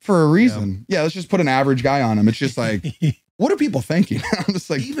row for a reason. Yeah, let's just put an average guy on him. It's just like, what are people thinking? I'm just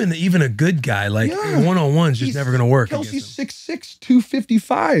like, even a good guy, like Yeah. one-on-one's just He's- never gonna work. Kelsey's against him. 6'6",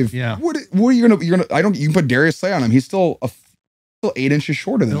 255. Yeah. What are you gonna? You can put Darius Slay on him. He's still 8 inches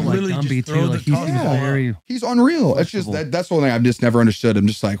shorter than Built him. like Literally Gumby just too. throw Like the he top seems ball very. He's unreal. It's just Flexible. that's the one thing I've just never understood. I'm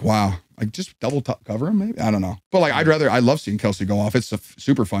just like, wow, like just double cover him. Maybe I don't know, but like I love seeing Kelsey go off. It's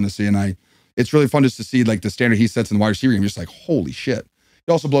super fun to see, and it's really fun just to see like the standard he sets in the wide receiver game. Just like holy shit.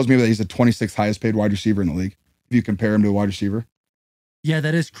 It also blows me away that he's the 26th highest paid wide receiver in the league. If you compare him to a wide receiver, Yeah,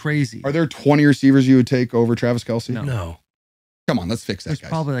 that is crazy. are there 20 receivers you would take over Travis Kelsey? No. No, Come on, let's fix that, There's guys.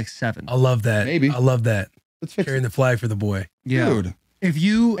 probably like 7. I love that. Maybe. I love that. Let's fix Carrying it. the flag for the boy. Yeah. Dude. If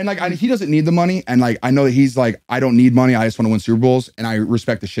you And like he doesn't need the money, and like I know that he's like I don't need money. I just want to win Super Bowls, and I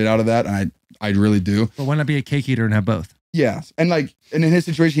respect the shit out of that, and I really do. but why not be a cake eater and have both? Yes, and in his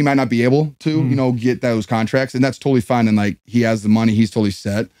situation, he might not be able to get those contracts, and that's totally fine. And like he has the money, he's totally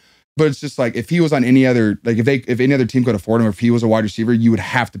set. But it's just like if he was on any other if any other team could afford him, or if he was a wide receiver, you would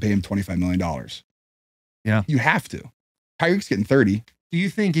have to pay him $25 million. Yeah. You have to. Tyreek's getting 30. Do you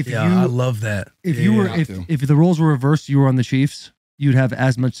think if Yeah, I you love that. if Yeah, you were yeah. if the roles were reversed, you were on the Chiefs, you'd have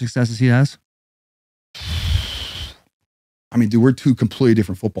as much success as he has? I mean, dude, we're two completely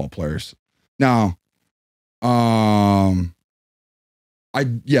different football players. Now, I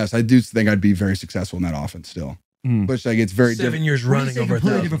do think I'd be very successul in that offense still. Mm. But it's like it's very 7 different. years When you running say over completely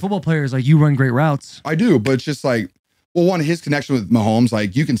 1,000. different football players, like you run great routes. I do, but it's just like, well, one, his connection with Mahomes,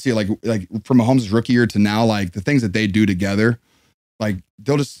 like you can see like from Mahomes' rookie year to now, like the things that they do together, Like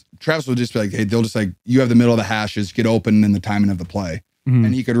Travis will just be like, hey, they'll just like, you have the middle of the hashes, get open in the timing of the play.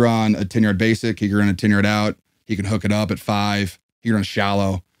 And he could run a 10-yard basic. He could run a 10-yard out. He could hook it up at 5. He could run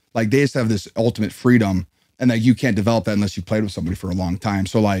shallow. Like they just have this ultimate freedom. And like, you can't develop that unless you played with somebody for a long time.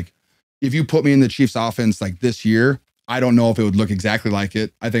 So like, if you put me in the Chiefs offense like this year, I don't know if it would look exactly like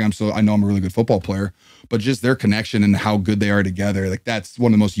it. I know I'm a really good football player, but just their connection and how good they are together. Like that's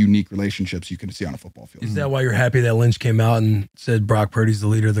one of the most unique relationships you can see on a football field. Is that why you're happy that Lynch came out and said Brock Purdy's the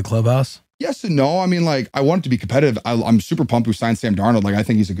leader of the clubhouse? Yes and no. I mean, like, I want it to be competitive. I'm super pumped we signed Sam Darnold. Like, I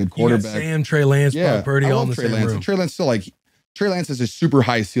think he's a good quarterback. Sam, Trey Lance, Brock Purdy, all in the same room. Trey Lance still like, Trey Lance has a super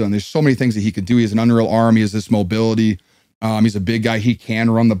high ceiling. There's so many things that he could do. He has an unreal arm. He has this mobility. He's a big guy. He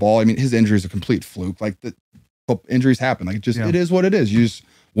can run the ball. I mean, his injury is a complete fluke. Like the injuries happen. Like it is what it is. You just,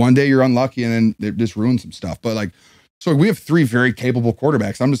 one day you're unlucky and then it just ruins some stuff. But like, so we have 3 very capable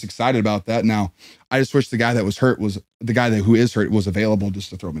quarterbacks. I'm just excited about that. Now, I just wish the guy that was hurt was the guy who is hurt was available just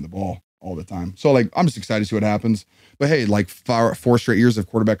to throw me the ball all the time. So like, I'm just excited to see what happens. But hey, like 4 straight years of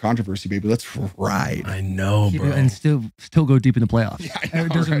quarterback controversy, baby. Let's ride. I know, bro. And still go deep in the playoffs. Yeah, I know,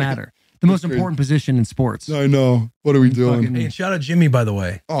 it doesn't matter. The most important position in sports. I know. What are we doing? Hey, shout out Jimmy, by the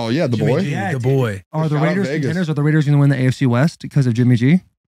way. Oh yeah, the Jimmy boy. G, the boy. Are the Shout out Raiders Vegas. contenders? Are the Raiders going to win the AFC West because of Jimmy G?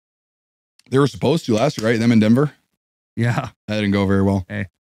 They were supposed to last year, right? Them in Denver. Yeah. That didn't go very well. Hey.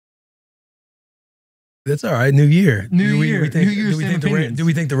 That's all right. New year. New year. Do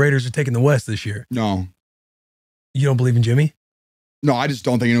we think the Raiders are taking the West this year? No. You don't believe in Jimmy? No, I just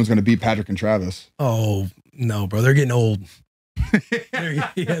don't think anyone's going to beat Patrick and Travis. Oh, no, bro. They're getting old.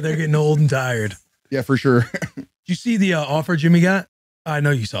 They're getting old and tired. Yeah, for sure. Did you see the offer Jimmy got? I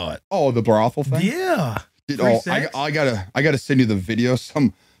know you saw it. Oh, the brothel thing? Yeah. Dude, Free I sex? gotta send you the video.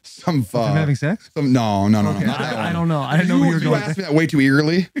 Some From having sex? no, Okay, not that I one. don't know. I didn't know where you were You going. asked me that way too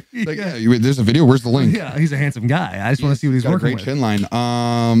eagerly. Like, there's a video. Where's the link? Yeah, he's a handsome guy. I just want to see what he's got a working great with. chin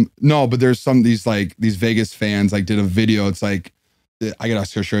line. No, but there's these Vegas fans like did a video. It's like, I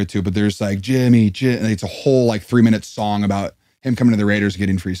gotta show it too, but there's like Jimmy, and it's a whole like 3-minute song about him coming to the Raiders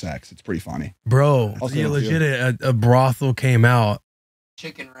getting free sex. It's pretty funny. Bro, I'll send yeah, it to you. legit, a brothel came out.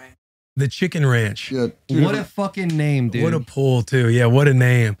 Chicken Ranch. The Chicken Ranch. Yeah, dude, What a fucking name, dude. What a pull, too. Yeah, what a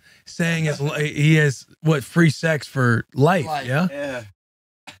name. Saying he has, free sex for life, yeah? Yeah.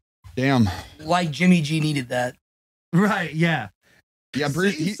 damn. Like Jimmy G needed that. Right, yeah. Yeah,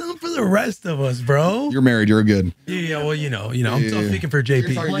 Save some for the rest of us, bro. you're married. You're good. Yeah, well, I'm Yeah. speaking for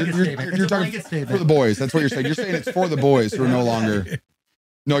JP. You're talking- Blanket statement. It's you're a talking blanket statement. for the boys. That's what you're saying. You're saying it's for the boys who are no longer.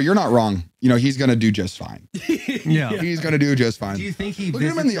 No, you're not wrong. He's gonna do just fine. Yeah. He's gonna do just fine. Do you think he Look at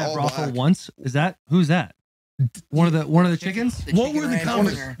him visits in the that all brothel black. once? Who's that? One of the chickens? The What Chicken were the Ranch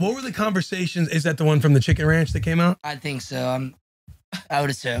owner. what were the conversations? Is that the one from the Chicken Ranch that came out? I think so. I would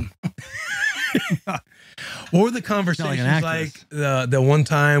assume. What were the conversations an like actress. the one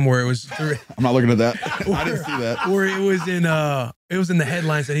time where it was I'm not looking at that. I didn't see that. where it was in the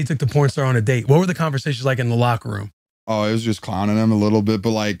headlines that he took the porn star on a date? What were the conversations like in the locker room? Oh, it was just clowning him a little bit, but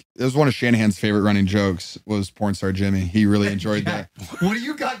like it was one of Shanahan's favorite running jokes was porn star Jimmy. He really enjoyed that. What do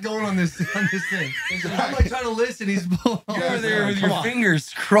you got going on this thing? I'm like trying to listen. He's You're there with Come your on. fingers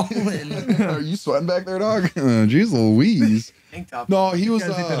scrolling. Are you sweating back there, dog? Jeez Louise. Tank top. No, he was.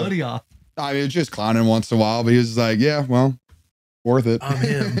 Take the hoodie off. I mean, it was just clowning once in a while, but he was like, yeah, well, worth it. I'm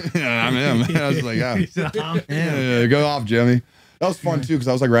him. Yeah, I'm him. I was like, yeah. He said, I'm him. Yeah, go off, Jimmy. That was fun too, because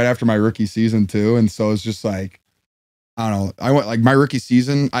I was like right after my rookie season too, and so it's just like, I don't know. I went like my rookie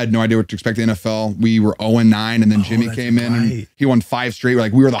season. I had no idea what to expect in the NFL. We were 0-9, and then Jimmy that's came in and right. he won 5 straight.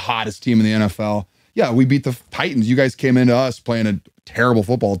 Like we were the hottest team in the NFL. Yeah, we beat the Titans. You guys came into us playing a terrible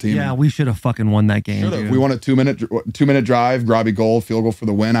football team. Yeah, we should have fucking won that game. Should've. Dude. We won a 2-minute drive, grabby goal, field goal for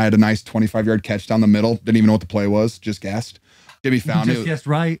the win. I had a nice 25-yard catch down the middle. Didn't even know what the play was. Just guessed. Jimmy found Just it. guessed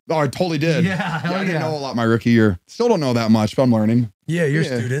right. Oh, I totally did. Yeah, hell I didn't yeah. know a lot my rookie year. Still don't know that much, but I'm learning. Yeah, you're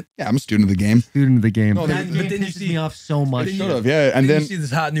Yeah. a student. Yeah, I'm a student of the game. Student of the game. No, that but game then you pisses see- me off so much. then you- Should have, yeah. And then you see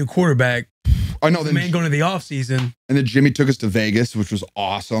this hot new quarterback, I know. the Then man going to the offseason. And then Jimmy took us to Vegas, which was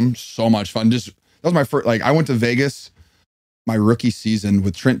awesome. So much fun. That was my first, I went to Vegas my rookie season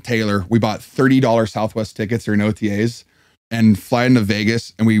with Trent Taylor. We bought $30 Southwest tickets or OTAs and fly into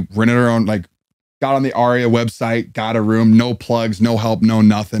Vegas. And we rented our own, got on the ARIA website, got a room, no plugs, no help, no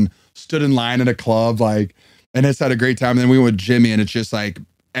nothing. Stood in line at a club, and it's had a great time. And then we went with Jimmy, and it's just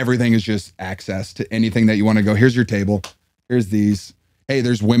everything is just access to anything that you want to go. Here's your table. Here's these. Hey,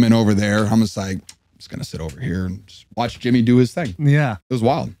 there's women over there. I'm just going to sit over here and just watch Jimmy do his thing. Yeah. It was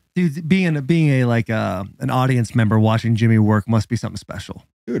wild. Dude, being an audience member watching Jimmy work must be something special.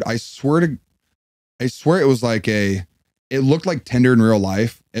 Dude, I swear it was it looked like Tinder in real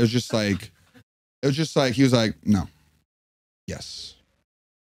life. It was just he was like, no. Yes.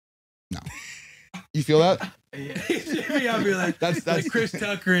 No. You feel that? Jimmy, I'll be like, That's like Chris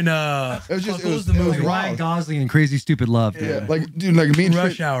Tucker and it was just, what it was was the movie? it was Ryan wild. Gosling and Crazy Stupid Love. Dude. Yeah, like dude, like me and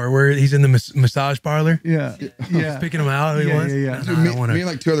Rush Hour, where he's in the massage parlor. Yeah. He's picking him out. Who he Yeah, wants. yeah, yeah. Nah, Dude, I me, don't wanna- me and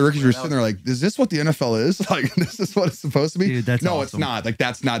like two other rookies were sitting there like, is this what the NFL is? Like, this is what it's supposed to be? Dude, that's no, it's awesome. not. Like,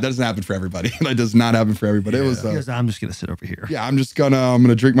 that doesn't happen for everybody. That does not happen for everybody. It was, He goes, I'm just gonna sit over here. yeah, I'm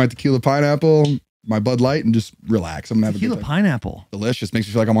gonna drink my tequila pineapple, my Bud Light, and just relax. I'm gonna have a Tequila good time. pineapple. Delicious. Makes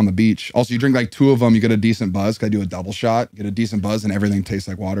me feel like I'm on the beach. Also, you drink like 2 of them, you get a decent buzz. 'Cause I do a double shot, get a decent buzz, and everything tastes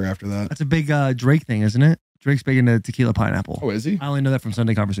like water after that. That's a big Drake thing, isn't it? Drake's big into tequila pineapple. Oh, is he? I only know that from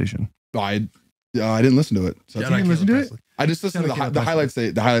Sunday Conversation. Oh, I didn't listen to it. So Shout that's- out didn't listen to Caleb it? Presley. I just listened to Shout out the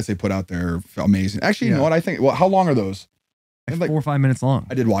Caleb highlights they put out there. Are amazing. Actually, you Yeah. know what? I think. Well, how long are those? Like Like- 4 or 5 minutes long.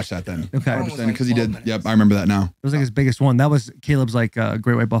 I did watch that then. Okay. Almost 100% like because he 12 did. minutes. Yep, I remember that now. It was like his biggest one. That was Caleb's like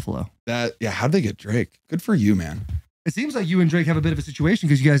Great White Buffalo. That yeah. How'd they get Drake? Good for you, man. It seems like you and Drake have a bit of a situation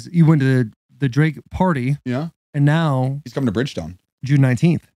because you went to the Drake party Yeah, and now he's coming to Bridgestone. June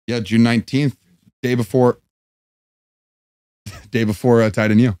 19th. Yeah, June 19th, day before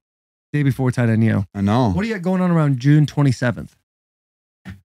Tight and You. Day before Tight End You. I know. What do you got going on around June 27th?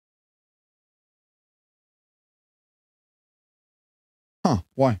 Huh?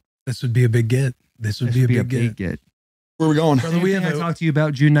 Why? This would be a big get. This would be a big get. get. Where are we going? Brother, we Same have thing I a, talked to you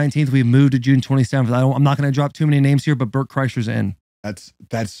about June 19th. We moved to June 27th. I'm not going to drop too many names here, but Burt Kreischer's in. That's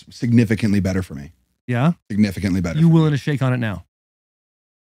significantly better for me. Yeah? Significantly better. You willing to shake on it now?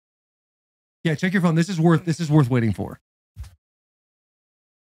 Yeah, check your phone. This is worth waiting for.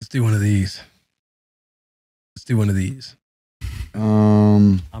 let's do one of these. Let's do one of these.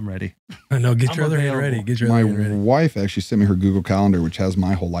 I'm ready. I know. Get I'm your other hand available. ready. Get your My other hand ready. wife actually sent me her Google Calendar, which has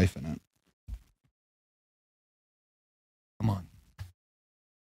my whole life in it. Come on.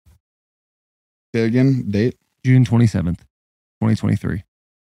 Say again, date June 27th, 2023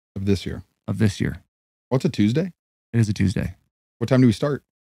 of this year. of this year. What's a Tuesday? It is a Tuesday. What time do we start?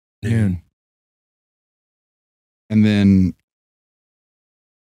 Noon. And then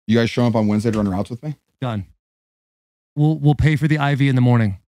you guys show up on Wednesday to run routes with me? Done. We'll pay for the IV in the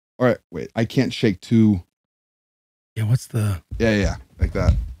morning. All right, wait. I can't shake 2. Yeah. What's the? Yeah, like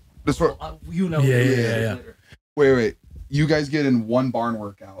that. This one. You know. Yeah. Wait. You guys get in 1 barn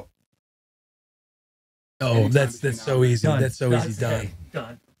workout. Oh, Anytime that's between so now and easy. Done. That's so easy. Done.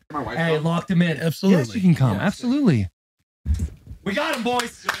 Done. My wife Hey, comes. locked him in. Absolutely. Yes, you can come. Yeah. Absolutely. We got him,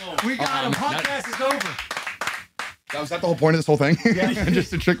 boys. We got him. that- Podcast is over. Was that the whole point of this whole thing? Yeah.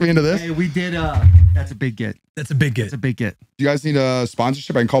 Just to trick me into this? Hey, we did. That's a big get. That's a big get. It's a big get. Do you guys need a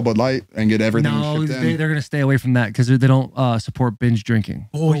sponsorship? I can call Bud Light and get everything No, shipped they're in. going to stay away from that because they don't support binge drinking.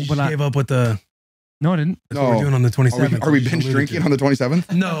 Oh, you but just gave up with the. no, I didn't. That's what we're No. doing on the 27th. Are we You just binge alluded drinking to. on the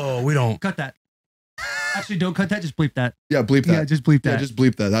 27th? No, we don't. Cut that. Actually, don't cut that. Just bleep that. Yeah, bleep that. Yeah, just bleep Yeah, that. just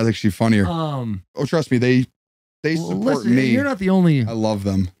bleep that. That's actually funnier. Oh, trust me, they support listen, me. You're not the only. I love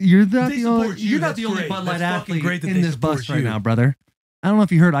them. You're not They the only. support you. You're not That's the only great. Bud Light That's fucking athlete great that in they this bus support right you. now, brother. I don't know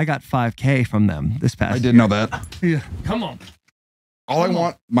if you heard. I got 5K from them this past. I did know that. year. Yeah, come on. All I Come on.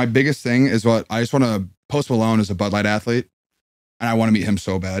 want, my biggest thing is what I just want to. Post Malone is a Bud Light athlete, and I want to meet him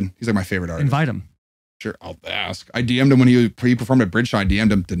so bad. He's like my favorite artist. Invite him. Sure, I'll ask. I DM'd him when he performed at Bridgestone. I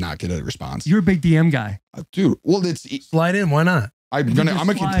DM'd him, did not get a response. You're a big DM guy. Dude, well, Slide in. Why not? I'm You gonna just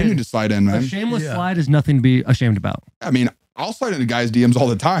continue slide. to slide in, A man. shameless Yeah. slide is nothing to be ashamed about. I mean, I'll slide into guys' DMs all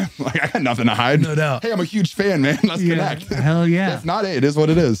the time. Like I got nothing to hide. No doubt. Hey, I'm a huge fan, man. Let's connect. Hell yeah. If not, it is what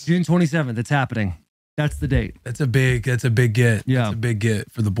it is. June 27th. It's happening. That's the date. That's a big get. Yeah. That's a big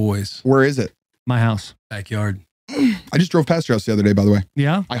get for the boys. Where is it? My house. Backyard. I just drove past your house the other day, by the way.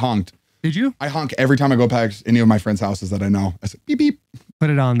 Yeah. I honked. Did you I honk every time I go past any of my friends' houses that I know. I said beep beep. put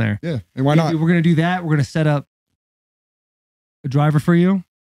it on there? Yeah, and why not? We're gonna do that. We're gonna set up a driver for you.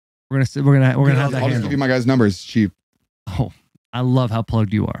 We're gonna have that I'll just handle. give you my guys' numbers. It's cheap. Oh, I love how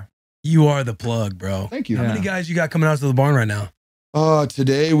plugged you are. You are the plug, bro. Thank you. How Yeah. many guys you got coming out to the barn right now?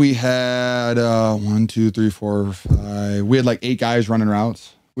 Today we had 1, 2, 3, 4, 5. We had like 8 guys running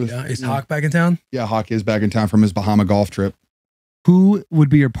routes. Yeah. Is Hawk back in town? Yeah, Hawk is back in town from his Bahama golf trip. Who would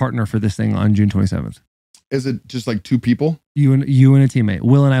be your partner for this thing on June 27th? Is it just like 2 people? You and a teammate.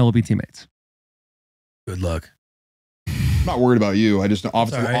 Will and I will be teammates. Good luck. I'm not worried about you. I just know all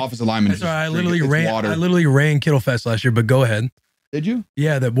right. offensive lineman. That's all right. I literally Water. ran Kittle Fest last year, but go ahead. Did you?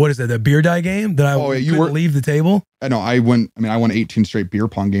 Yeah, what is that? The beer die game that I Oh, yeah, you couldn't were- leave the table? I know. I won 18 straight beer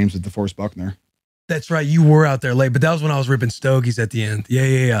pong games at the Forest Buckner. That's right. You were out there late, but that was when I was ripping stogies at the end.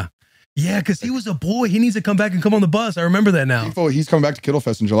 Yeah. Yeah, because he was a boy. He needs to come back and come on the bus. I remember that now. He's coming back to Kittle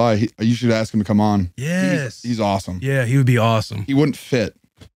Fest in July. You should ask him to come on. Yes. He's awesome. Yeah, he would be awesome. He wouldn't fit.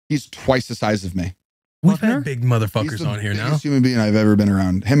 He's twice the size of me. We've Buckner? had big motherfuckers He's the on here now. biggest human being I've ever been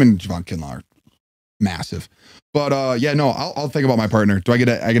around. Him and Javon Kinlaw are massive. But yeah, no, I'll think about my partner. I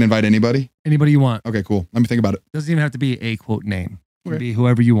can invite anybody? Anybody you want. Okay, cool. Let me think about it. Doesn't even have to be a quote name. It can Okay. be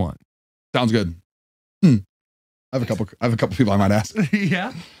whoever you want. Sounds good. I have a couple people I might ask.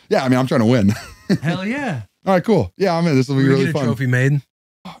 Yeah. Yeah, I mean, I'm trying to win. Hell yeah. All right, cool. Yeah, I'm in. This will be We're gonna really get a fun. trophy made.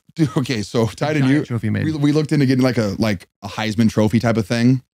 Dude, okay, so tight end Giant you. trophy made. We looked into getting like a Heisman trophy type of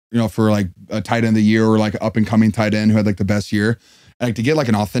thing, you know, for like a tight end of the year or like up and coming tight end who had like the best year. And like to get like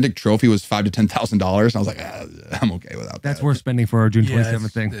an authentic trophy was $5,000 to $10,000. And I was like, I'm okay without That's that. worth spending for our June Yeah,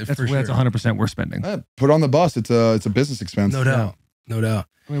 27th thing. it's- That's for sure. 100% worth spending. Put it on the bus. It's a business expense. No doubt. No doubt.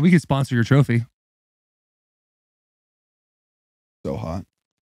 I mean, we could sponsor your trophy. So hot.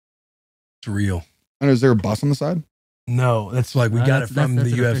 It's real. And is there a bus on the side? No, that's like we got That's- it from that's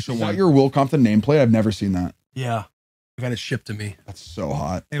the an UFC. official Is one. that your Will Compton nameplate? I've never seen that. Yeah, I got it shipped to me. That's so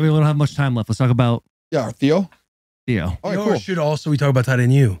hot. Hey, we don't have much time left. Let's talk about Yeah, Theo. Theo. All right, You know, cool. or should also we talk about tight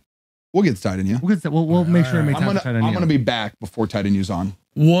end you? We'll get tight in you. We'll make sure to make time for tight end. I'm gonna be back before tight end you's on.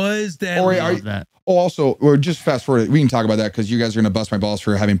 Was that? Or I are love that. Oh, also, or just fast forward. We can talk about that because you guys are gonna bust my balls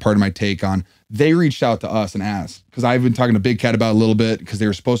for having part of my take on. They reached out to us and asked because I've been talking to Big Cat about it a little bit because they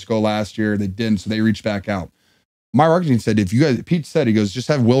were supposed to go last year, they didn't, so they reached back out. My marketing said if you guys, Pete said he goes, just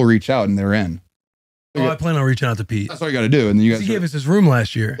have Will reach out and they're in. Oh, I plan on reaching out to Pete. That's all you got to do, and then you guys. He gave us his room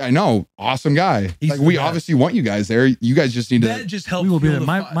last year. I know, awesome guy. He's Like the we best. obviously want you guys there. You guys just need That to. just helped. We will be fuel there. the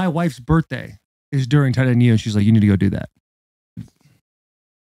My fire. my wife's birthday is during tight end you, and she's like, you need to go do that.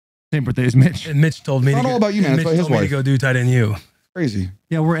 Same birthday as Mitch. And Mitch told me. It's not all about you, man. and It's Mitch about his told me to wife. go do tight end you. Crazy.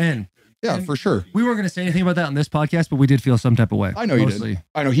 Yeah, we're in. Yeah, And- for sure. We weren't going to say anything about that on this podcast, but we did feel some type of way. I know you Mostly. did.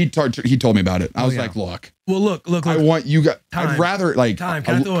 I know he told me about it. I Oh, was yeah. like, look, Well, look. I want you guys. Time. I'd rather like Time.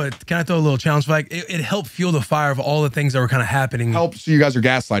 Can I throw a little challenge flag? It helped fuel the fire of all the things that were kind of happening. help. So you guys are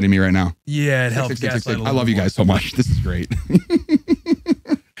gaslighting me right now. Yeah, it helped. 666. gaslight a I little love you more. guys so much. This is great.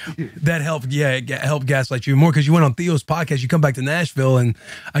 That helped. Yeah, it helped gaslight you more because you went on Theo's podcast. You come back to Nashville, and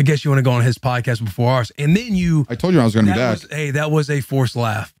I guess you want to go on his podcast before ours. And then you. I told you I was going to be back. That was a forced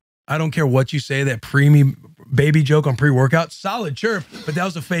laugh. I don't care what you say. That preemie baby joke on pre-workout, solid chirp, but that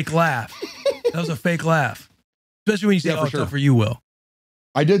was a fake laugh. That was a fake laugh, especially when you say, Yeah, for "Oh, it's sure. tough for you, Will."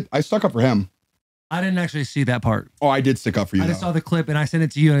 I did. I stuck up for him. I didn't actually see that part. Oh, I did stick up for you. I just though. saw the clip and I sent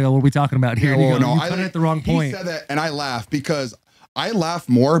it to you and I go, what are we talking about here? Yeah, And you well, go, no, you I cut it like- at the wrong He point. said that, and I laughed because I laughed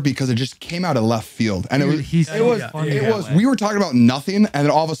more because it just came out of left field, and Dude, it was. he's It was. yeah, funny It that was. way. We were talking about nothing, and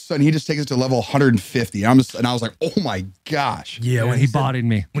then all of a sudden he just takes it to level 150. And I was like, oh my gosh. Yeah, Yeah, when he said- bodied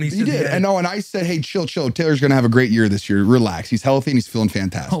me. When he He said did, that- and no, and I said, "Hey, chill. Taylor's gonna have a great year this year. Relax. He's healthy and he's feeling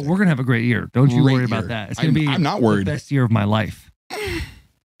fantastic." Oh, we're going to have a great year. Don't you Great worry about year. that. It's going to be I'm not worried. the best year of my life.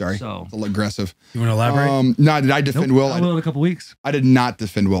 Sorry, So, it's a little aggressive. You want to elaborate? No, did I defend nope, Will? I will in a couple weeks. I did not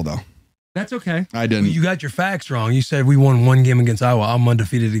defend Will though. That's okay. I didn't. You got your facts wrong. You said we won one game against Iowa. I'm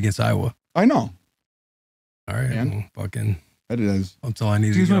undefeated against Iowa. I know. All right, And? well, fucking. That it is. That's all I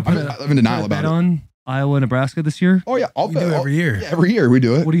need Do you to guys get. want to I put live in denial a about bet it. on Iowa, Nebraska this year? Oh yeah, I'll We bet. do every year. Yeah, every year we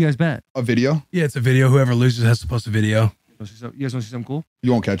do it. What do you guys bet? A video. Yeah, it's a video. Whoever loses has to post a video. You guys want to see something cool?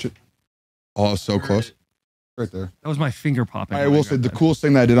 You won't catch it. Oh, so close. Right there. That was my finger popping. I will say the coolest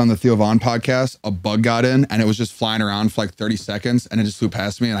thing that I did on the Theo Vaughn podcast, a bug got in and it was just flying around for like 30 seconds and it just flew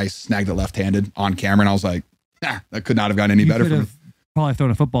past me and I snagged it left-handed on camera and I was like, that could not have gotten any better could for me. have probably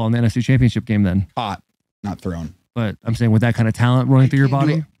thrown a football in the NFC Championship game then. Hot, not thrown. But I'm saying with that kind of talent running through your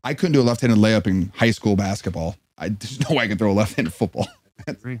body, I couldn't do a left-handed layup in high school basketball. There's no way I could throw a left-handed football.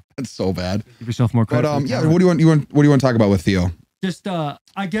 That's so bad. give yourself more credit. But for the yeah, talent. what do you want to talk about with Theo? Just I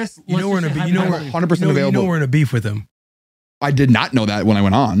guess You know we're let's in a just you know say we're hypothetically- 100% you available. know we're in a beef with him. I did not know that when I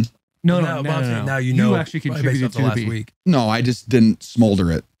went on. no, Now, but I'm saying now you You know. actually based contributed off the to the last beef. week. No, I just didn't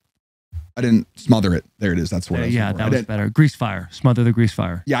smolder it. I didn't smother it. There it is. That's what I was Yeah, looking for. that I was didn't- better. Grease fire. Smother the grease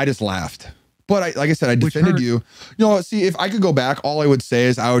fire. Yeah, I just laughed. But like I said, I Which defended hurt. you. You know, see, if I could go back, all I would say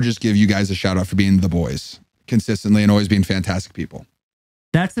is I would just give you guys a shout out for being the boys consistently and always being fantastic people.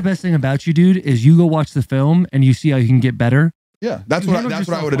 That's the best thing about you, dude, is you go watch the film and you see how you can get better. Yeah, that's You what handled I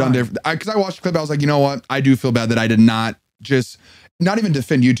yourself would have done fine. different. Because I watched the clip, I was like, you know what? I do feel bad that I did not even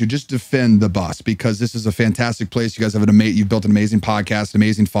defend you two, just defend the bus because this is a fantastic place. You guys have you've built an amazing podcast,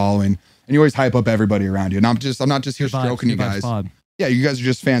 amazing following, and you always hype up everybody around you. And I'm not just here Good vibes, stroking you good vibes guys. pod. Yeah, you guys are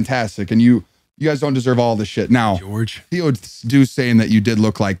just fantastic, and you guys don't deserve all this shit. Now, George, Theo do saying that you did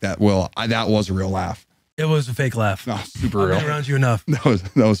look like that. Will that was a real laugh? it was a fake laugh. No, super I've real. been around you enough.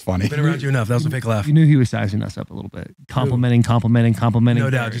 That was funny. Been around you enough. That was a fake laugh. You knew he was sizing us up a little bit. Complimenting. No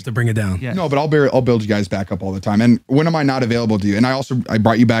doubt, just to bring it down. Yeah. No, but I'll build you guys back up all the time. And when am I not available to you? And I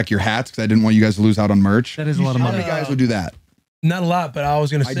brought you back your hats because I didn't want you guys to lose out on merch. That is a lot of How money. many guys would do that? Not a lot, but I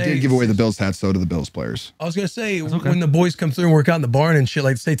was gonna say I did give away the Bills hats though to the Bills players. I was gonna say okay. when the boys come through and work out in the barn and shit,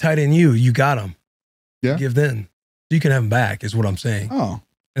 like say tight end you got them. Yeah. Give them. You can have them back, is what I'm saying. Oh,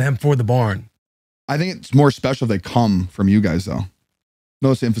 And have them for the barn. I think it's more special if they come from you guys though.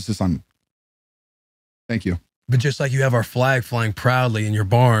 Notice the emphasis on. Thank you. But just like you have our flag flying proudly in your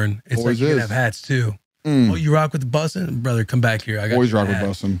barn, it's Always like you can is. have hats too. Mm. Oh, you rock with the Bussin? Brother, come back here. I got Always your rock with hat.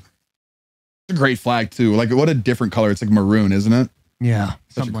 Bussin. It's a great flag too. Like what a different color. It's like maroon, isn't it? Yeah, Such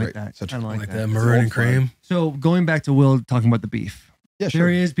a something like great- that. such a- Kinda Like like that that. maroon and old flag. cream. So going back to Will talking about the beef. Yeah, sure. There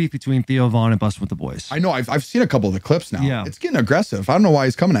is beef between Theo Vaughn and Bussin with the boys. I know. I've seen a couple of the clips now. Yeah. It's getting aggressive. I don't know why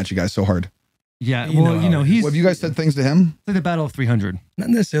he's coming at you guys so hard. Yeah, You well, know you know, how it he's Have you guys said things to him? it's like the battle of 300. Not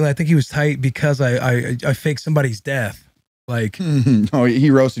necessarily. I think he was tight because I faked somebody's death. Like Oh, he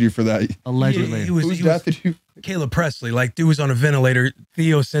roasted you for that. Allegedly. he was, Whose he was death did you? Caleb Presley. Like dude was on a ventilator.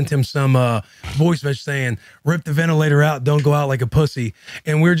 Theo sent him some voice message saying, "Rip the ventilator out. Don't go out like a pussy."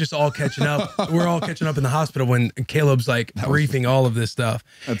 And we're just all catching up. We're all catching up in the hospital when Caleb's like briefing all of this stuff.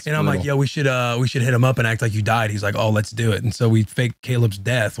 That's And I'm like, brutal. "Yo, we should hit him up and act like you died." He's like, "Oh, let's do it." And so we faked Caleb's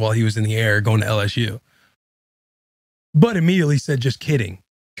death while he was in the air going to LSU. But immediately said, "Just kidding."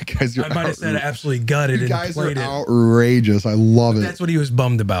 You guys are I might have said outrageous. absolutely gutted You and guys are played it. outrageous. I love it. That's what he was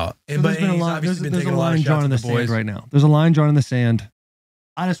bummed about. So And there's been a he's line, obviously been there's a taking a lot line of drawn shots in at the the boys. sand right now. There's a line drawn in the sand.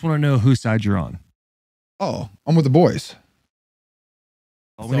 I just want to know whose side you're on. Oh, I'm with the boys.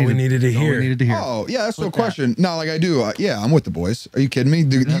 All That's all we needed to all we hear. needed to hear. Oh, yeah, that's no With that. question. No, like I do. Yeah, I'm with the boys. Are you kidding me?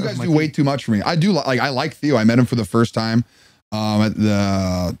 Dude, That you was guys my do way team. too much for me. I do like I like Theo. I met him for the first time at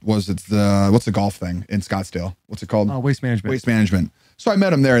the what's the golf thing in Scottsdale? What's it called? Waste management. Waste management. So I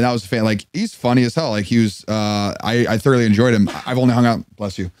met him there, and that was a fan. Like he's funny as hell. Like he was. I thoroughly enjoyed him. I've only hung out.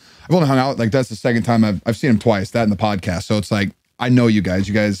 Bless you. I've only hung out. Like that's the second time I've seen him twice. That in the podcast. So it's like I know you guys.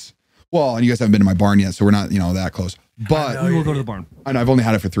 You guys. Well, and you guys haven't been to my barn yet, so we're not that close. But We will go to the barn. I know I've only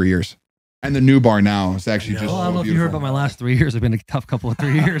had it for 3 years, and the new barn now is actually I know. just. Well, I don't so know if you heard beautiful. about my last 3 years. I've been a tough couple of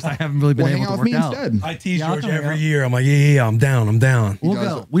 3 years. I haven't really been Well, hang able out to with work me out. instead. I tease Yeah, I'll George come every out. year. I'm like, yeah, I'm down. We'll does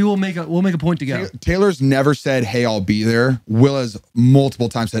go. it. We'll make a point to go. Taylor's never said, "Hey, I'll be there." Will has multiple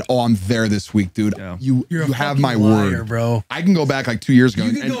times said, "Oh, I'm there this week, dude." Yeah. You You're a have fucking my liar, word, bro. I can go back like 2 years ago.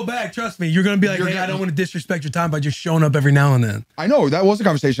 You can and go back. Trust me. You're gonna be like, You're hey, I gonna- don't want to disrespect your time by just showing up every now and then. I know that was a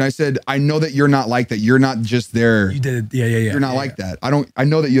conversation. I said, "I know that you're not like that. You're not just there. You did it. Yeah. You're not like that. I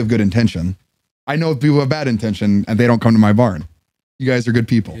know that you have good intention. I know people have bad intention and they don't come to my barn. You guys are good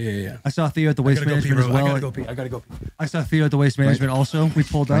people." Yeah. I saw Theo at the I waste gotta go pee, management as bro. well. I gotta go pee. I saw Theo at the waste management also. We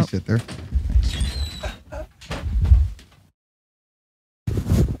pulled Can I up. sit there?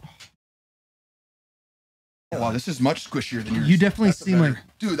 Oh, wow, this is much squishier than yours. You definitely That's a seem better-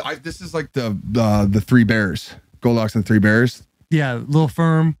 dude. This is like the Three Bears, Goldilocks and the Three Bears. Yeah, a little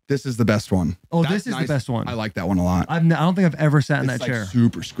firm. This is the best one. Oh, That's this is nice. the best one. I like that one a lot. I don't think I've ever sat in It's that like chair.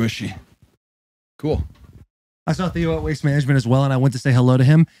 super squishy. Cool. I saw Theo at waste management as well, and I went to say hello to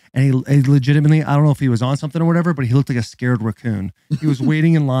him, and he legitimately, I don't know if he was on something or whatever, but he looked like a scared raccoon. He was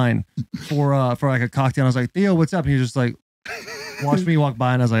waiting in line for like a cocktail. And I was like, "Theo, what's up?" And he was just like, watched me walk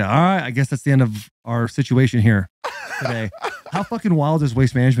by, and I was like, "All right, I guess that's the end of our situation here today." How fucking wild is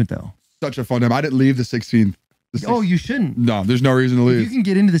waste management though? Such a fun time. I didn't leave the 16th. Oh, you shouldn't. No, there's no reason to If you leave. can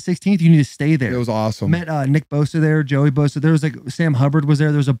get into the 16th, you need to stay there. It was awesome. Met Nick Bosa there, Joey Bosa. There was like Sam Hubbard was there.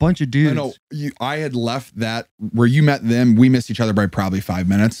 There was a bunch of dudes. No, I had left that where you met them. We missed each other by probably 5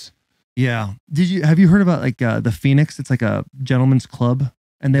 minutes. Yeah. Have you heard about like the Phoenix? It's like a gentleman's club,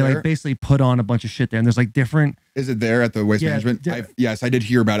 and they Where? like basically put on a bunch of shit there. And there's like different. Is it there at the waste Yeah, management? yeah. Yes, I did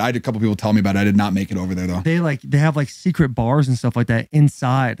hear about it. I had a couple people tell me about it. I did not make it over there though. They have like secret bars and stuff like that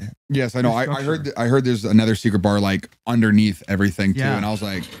inside. Yes, I know. The I heard. structure. I heard there's another secret bar like underneath everything too, Yeah. and I was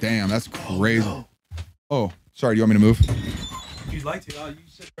like, "Damn, that's crazy." Oh, sorry. Do you want me to move? If you'd like to, you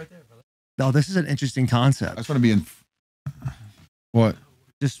sit right there, brother. Oh, this is an interesting I concept. just want to be in. What?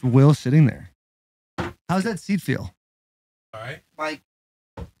 Just Will sitting there. How's that seat feel? All right. Like,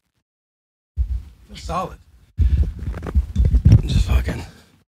 Solid. Just fucking.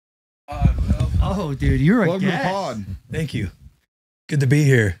 Oh, dude, you're a Welcome to the guest. pod. Thank you. Good to be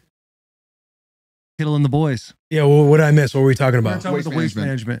here. Kittle and the boys. Yeah. Well, what did I miss? What were we talking We're about? talking about the waste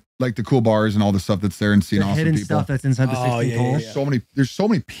management. Like the cool bars and all the stuff that's there, and seeing The awesome hidden people. stuff that's inside the Oh, 16th yeah, hole. yeah, There's so many. There's so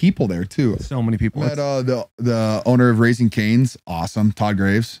many people there too. So many people. Met the owner of Raising Cane's, awesome, Todd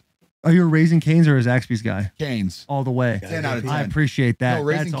Graves. Are you a Raising Cane's or a Zaxby's guy? Cane's. All the way. 10 out of 10. I appreciate that.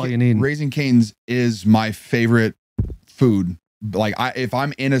 No, That's all you need. Raising Cane's is my favorite food. Like if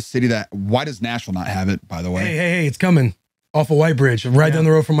I'm in a city why does Nashville not have it, by the way? Hey, it's coming off of White Bridge, right Yeah. down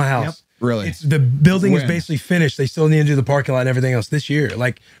the road from my house. Really? It's the building is When? basically finished. They still need to do the parking lot and everything else this year.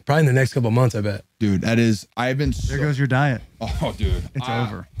 Like probably in the next couple of months, I bet. Dude, that is. I've been. There goes your diet. Oh, dude, It's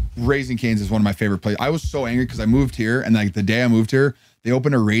over. Raising Cane's is one of my favorite places. I was so angry because I moved here, and like the day I moved here, they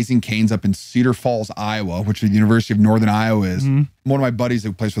opened a Raising Cane's up in Cedar Falls, Iowa, which the University of Northern Iowa is. One of my buddies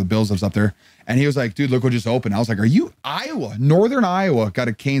who plays for the Bills lives up there, and he was like, "Dude, look what just opened." I was like, "Are you Iowa? Northern Iowa got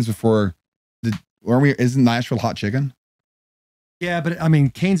a Cane's before the? Isn't Nashville hot chicken? Yeah, but I mean,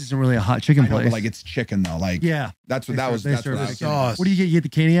 Cane's isn't really a hot chicken I know, place. but like it's chicken though. Like yeah, that's what They that serve- was. they That's serve what I the was sauce. what do you get? You get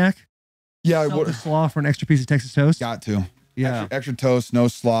the Caniac? Yeah, Salt what, the slaw for an extra piece of Texas toast. got to. Yeah. Extra toast, no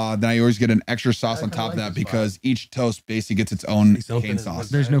slaw. Then I always get an extra sauce I on kinda top of like that the because each toast basically gets its own Something cane is- sauce.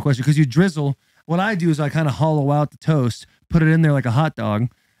 There's no question because you drizzle. What I do is I kind of hollow out the toast, put it in there like a hot dog,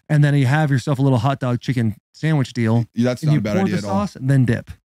 and then you have yourself a little hot dog chicken sandwich deal. That's And not you a bad pour idea the at all. sauce and then dip.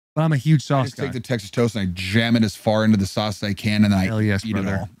 But I'm a huge I sauce just guy. take the Texas toast and I jam it as far into the sauce as I can, and then Hell I yes, eat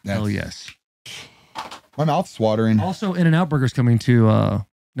brother. it all. Hell That's- yes. My mouth's watering. Also, In-N-Out Burger's coming to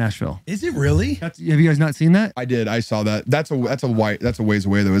Nashville. Is it really? Have you guys not seen that? I did. I saw that. That's a ways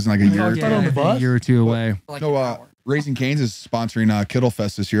away though. Isn't it like a year? thought on the a bus? year or two away. Like No, an hour. Raising Cane's is sponsoring Kittle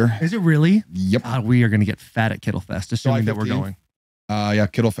Fest this year. Is it really? Yep. God, we are going to get fat at Kittle Fest, assuming that we're 15th. going. Yeah,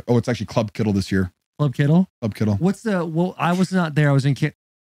 Kittle. Oh, it's actually Club Kittle this year. Club Kittle? Club Kittle. What's the, well, I was not there. I was in,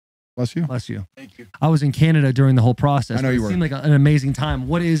 Bless you. bless you. Thank you. I was in Canada during the whole process. I know but you it were. seemed like an amazing time.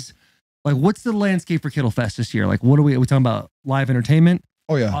 What's the landscape for Kittle Fest this year? Like, are we talking about live entertainment?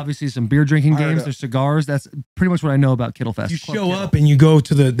 Oh yeah. Obviously, some beer drinking I heard games. it. There's cigars. That's pretty much what I know about Kittle Fest. You Club show Kittle. up and you go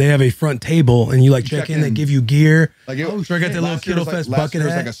to they have a front table and you like You check check in. They in. give you gear. Like it, So I got the little last year Kittle was Fest last bucket year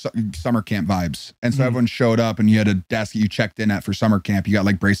was hat. like a summer camp vibes, and so Mhm. everyone showed up, and you had a desk that you checked in at for summer camp. You got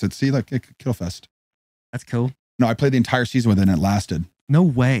like bracelets. See, like Kittle Fest. That's cool. No, I played the entire season with it, and it lasted. No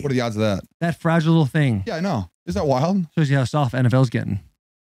way. What are the odds of that? That fragile little thing Yeah, I know. Is that wild? shows you how soft NFL's getting,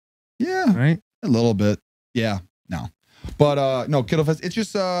 Yeah, right? a little bit. Yeah, no. But no, Kittle Fest. It's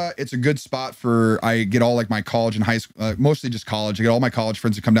just it's a good spot for. I get all like my college and high school, mostly just college. I get all my college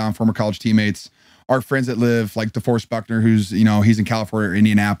friends that come down, former college teammates, our friends that live like DeForest Buckner, who's he's in California or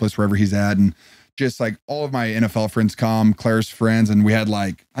Indianapolis, wherever he's at, and just like all of my NFL friends come, Claire's friends, and we had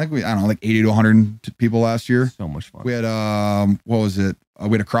like I don't know, like 80 to 100 people last year. So much fun. We had what was it?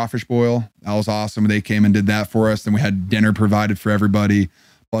 We had a crawfish boil. That was awesome. They came and did that for us. Then we had dinner provided for everybody.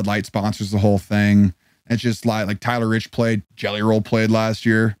 Bud Light sponsors the whole thing. It's just like Tyler Rich played, Jelly Roll played last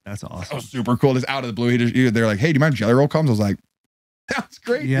year. That's That awesome. was super cool. Just out of the blue, they're like, "Hey, do you mind if Jelly Roll comes?" I was like, "That's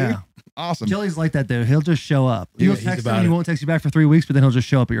great, Yeah. dude. Awesome." Jelly's like that, though. He'll just show up. You'll he's text about him. He it. won't text you back for 3 weeks, but then he'll just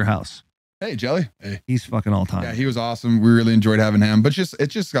show up at your house. Hey, Jelly. He's fucking all time. Yeah, he was awesome. We really enjoyed having him. But it's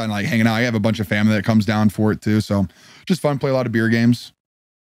just kind of like hanging out. I have a bunch of family that comes down for it too, so just fun. Play a lot of beer games.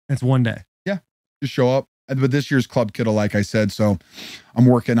 It's one day. Just show up. But this year's Club Kittle, like I said, so I'm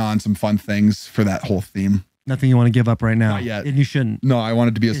working on some fun things for that whole theme. Nothing you want to give up right now. Not yet. And you shouldn't. No, I want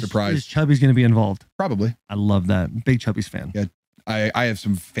it to be a Is surprise. Chubby's going to be involved. Probably. I love that. Big Chubby's fan. Yeah. I have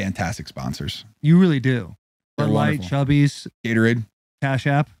some fantastic sponsors. You really do. They're Bud Light, wonderful. Chubby's, Gatorade, Cash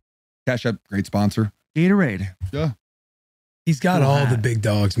App, Cash App, great sponsor. Gatorade. He's got Cool all hat. the big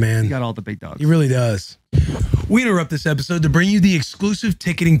dogs, man. You got all the big dogs. He really does. We interrupt this episode to bring you the exclusive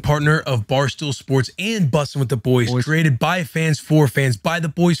ticketing partner of Barstool Sports and Bussin' with the Boys, created by fans for fans, by the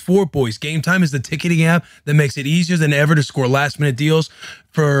boys for boys. Game Time is the ticketing app that makes it easier than ever to score last-minute deals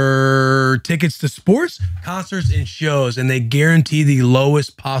for tickets to sports, concerts, and shows, and they guarantee the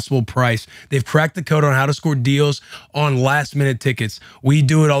lowest possible price. They've cracked the code on how to score deals on last-minute tickets. We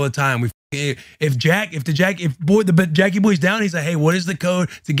do it all the time. If the Jackie Boy's down, he's like, hey, what is the code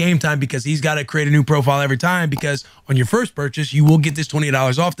to Game Time? Because he's got to create a new profile every time, because on your first purchase, you will get this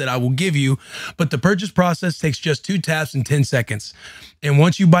 $20 off that I will give you. But the purchase process takes just 2 taps and 10 seconds. And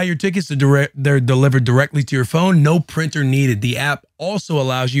once you buy your tickets, they're delivered directly to your phone. No printer needed. The app also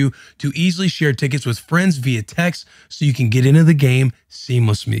allows you to easily share tickets with friends via text, so you can get into the game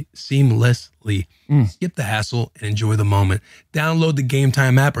seamlessly. Skip the hassle and enjoy the moment. Download the Game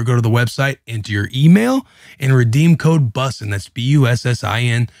Time app or go to the website, enter your email, and redeem code BUSSIN, that's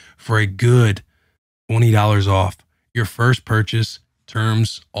BUSSIN, for a good $20 off your first purchase.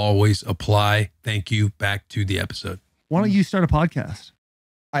 Terms always apply. Thank you. Back to the episode. Why don't you start a podcast?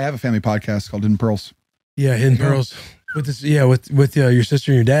 I have a family podcast called Hidden Pearls. Yeah, Hidden Pearls. With this, yeah, with your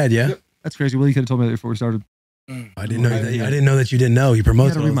sister and your dad. Yeah, That's crazy. Well, you could have told me that before we started. I didn't know that. I didn't know that you didn't know. You promote You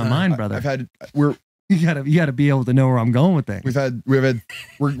gotta it all read the my time. mind, brother. You gotta be able to know where I'm going with things.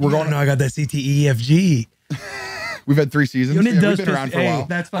 We're going. No, I got that CTEFG. We've had 3 seasons. You know, it Yeah, does we've been around for a hey, while.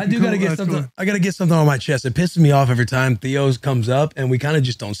 That's I fucking do gotta cool. get That's something. cool. I gotta get something on my chest. It pisses me off every time Theo's comes up, and we kind of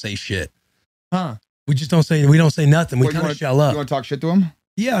just don't say shit. Huh? We just don't say. We don't say nothing. We What, you kind of wanna- shell You up. want to talk shit to him?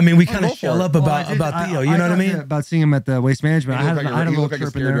 Yeah, I mean, we kind go of for shell it. up about Theo. You know what I mean? About seeing him at the Waste Management. I had a you little look like a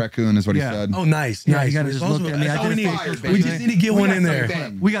trip in scared there. raccoon, is what Yeah. he said. Oh, nice, Yeah, nice. you gotta just look at me. That's I all we did a need. facial We expression. just need to get We one got in there.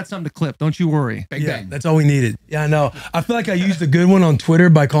 something. We got something to clip. Don't you worry. Bang, Yeah, bang. that's all we needed. Yeah, I know. I feel like I used a good one on Twitter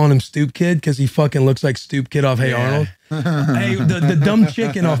by calling him Stoop Kid because he fucking looks like Stoop Kid off Hey Arnold. Hey, the dumb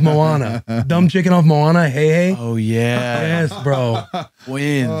chicken off Moana. Dumb chicken off Moana. Hey. Oh yeah. Yes, bro.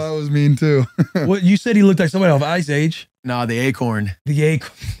 Wins. Oh, that was mean too. What you said? He looked like somebody off Ice Age. No, the acorn. The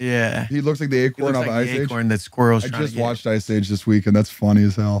acorn. Yeah. He looks like the He acorn looks of like Ice the Age. acorn that squirrels I trying just to get. watched Ice Age this week, and that's funny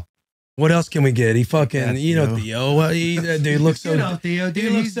as hell. What else can we get? He fucking, Yeah, you know, Theo. Theo. Well, dude looks so. You know, Theo, dude, He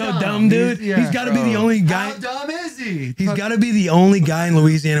looks he's so dumb, dude. He's got to be the only guy. How dumb is he? He's got to be the only guy in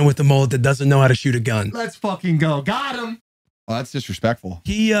Louisiana with a mullet that doesn't know how to shoot a gun. Let's fucking go. Got him. Oh, that's disrespectful.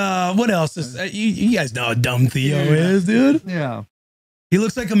 He, what else? You guys know how dumb Theo is, dude. Yeah. He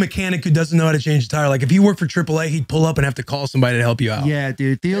looks like a mechanic who doesn't know how to change a tire. Like if he worked for AAA, he'd pull up and have to call somebody to help you out. Yeah,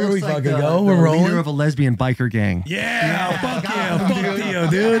 dude. Theo There we looks like fucking the, go. the We're rolling. leader of a lesbian biker gang. Yeah, fuck got yeah, him, fuck Theo,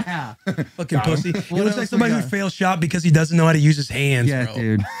 dude. Yeah, Fucking pussy. He What looks else like somebody we who got? failed shot because he doesn't know how to use his hands, yeah, bro.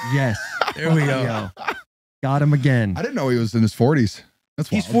 dude. Yes. There we go. Yo. Got him again. I didn't know he was in his 40s. That's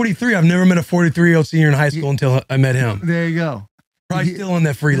wild. He's 43. I've never met a 43-year-old senior in high school until I met him. There you go. Probably He- still on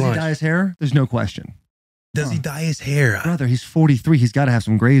that free Does he lunch. dye his hair? There's no question. Does he dye his hair? Brother, he's 43. He's got to have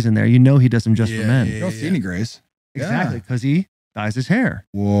some grays in there. You know he does them just for men. You don't see any grays. Exactly, because he dyes his hair.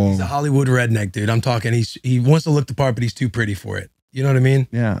 Whoa. He's a Hollywood redneck, dude. I'm talking. He wants to look the part, but he's too pretty for it. You know what I mean?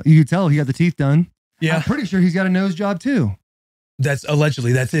 Yeah. You can tell he got the teeth done. I'm Yeah. pretty sure he's got a nose job too. That's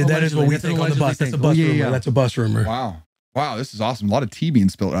allegedly. That's it. That is what we That's an think on the bus. allegedly That's a thing. bus Oh, yeah, rumor. yeah. That's a bus rumor. Wow. Wow, this is awesome. A lot of tea being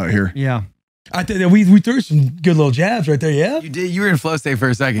spilled out here. Yeah. I think that we threw some good little jabs right there. Yeah. You did. You were in flow state for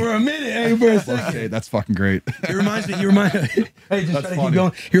a second. For a minute. Hey, for a Okay, second. that's fucking great. He reminds me. Hey, just try to keep funny.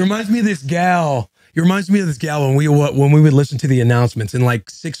 going. He reminds me of this gal. When we would listen to the announcements in like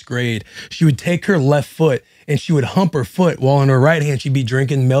 6th grade. She would take her left foot and she would hump her foot while on her right hand she'd be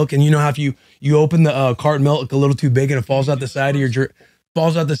drinking milk. And you know how if you open the carton milk a little too big and it falls out the side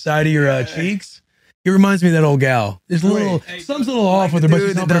of your cheeks. He reminds me of that old gal. There's something's a little off with her, but she's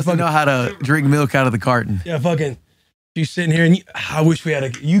Dude that humping her doesn't know how to drink milk out of the carton. yeah, fucking. She's sitting here, and I wish we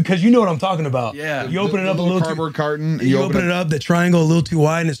had because you know what I'm talking about. Yeah. you open it up a little too. cardboard carton. and You open it up, the triangle a little too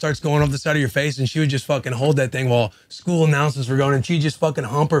wide, and it starts going off the side of your face. And she would just fucking hold that thing while school announcements were going, and she'd just fucking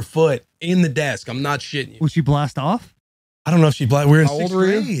hump her foot in the desk. I'm not shitting you. Would she blast off? I don't know if she's black. We're in How old 6th were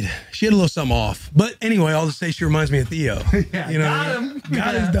you? grade. She had a little something off. But anyway, I'll just say she reminds me of Theo. Yeah, You know, got him.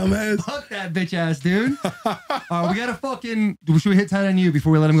 got his dumb ass. Fuck that bitch ass, dude. We got to fucking. Should we hit tight on you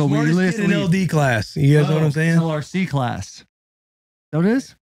before we let him go? Smartest We kid in LD class. You guys know what I'm saying? LRC class. Is that what it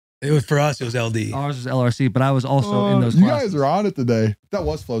is? It was for us. It was LD. Ours was LRC, but I was also in those You classes. guys are on it today. That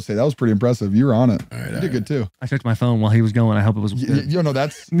was flow state. That was pretty impressive. You were on it. All right, You all did good too. I checked my phone while he was going. I hope it was good. You know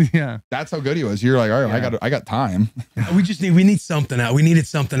that's Yeah. how good he was. You're like, all right, Yeah. I got time. We need something out. We needed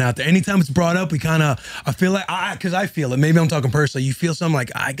something out there. Anytime it's brought up, I feel like, because I feel it. Maybe I'm talking personally. You feel something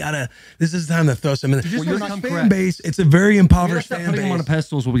like, this is the time to throw something. just Well, wanna your come fan correct. base, it's a very We gotta impoverished stop fan putting him on a base.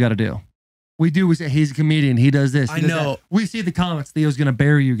 pedestal is what we got to do. We do. We say he's a comedian. He does this. He I does know. that. We see the comments. Theo's gonna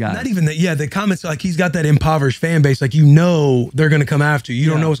bury you guys. Not even that. Yeah, the comments, like he's got that impoverished fan base. Like, you know, they're going to come after you. You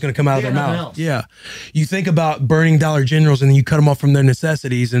don't Yeah. know what's going to come out of They their got nothing mouth. else. Yeah. You think about burning Dollar Generals and then you cut them off from their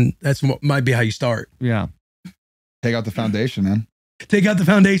necessities. And that's what might be how you start. Yeah. Take out the foundation, man. Take out the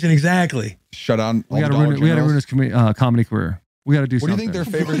foundation. Exactly. Shut down. We got to ruin. We got to ruin his comedy career. We got to do What do you something. think their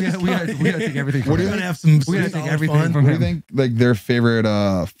favorite? we got to take everything. What From do you him. We're going to have some We gotta take solid everything fun. from What do him. you think? Like their favorite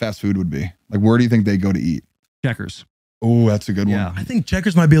fast food would be? Like where do you think they go to eat? Checkers. Oh, that's a good one. Yeah. I think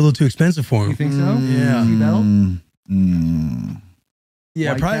Checkers might be a little too expensive for You him. think so? Yeah. T-Bell?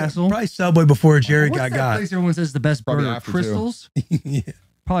 Yeah, White Castle? probably Subway before Jared What's that got. place everyone says the best Probably burger? after, too. Crystals? Yeah.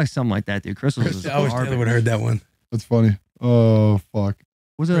 Probably something like that, dude. Crystals is I wish Taylor garbage. would have heard that one. That's funny. Oh fuck.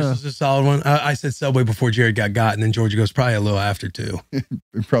 Was Crystals is a solid one. I said Subway before Jared got, and then Georgia goes probably a little after too.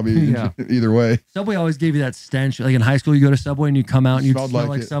 Probably Yeah. either way. Subway always gave you that stench. Like in high school, you go to Subway and you come out and you Smelled smell like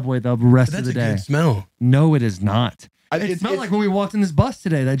like it. Subway the rest But of that's the a day. good smell. No, it is not. It It's smelled like when we walked in this bus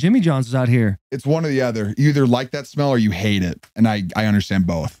today. That Jimmy John's was out here. it's one or the other. You either like that smell or you hate it, and I understand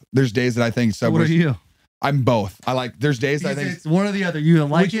both. There's days that I think So what are Subway. you? I'm both. I like. There's days I think. It's one or the other. You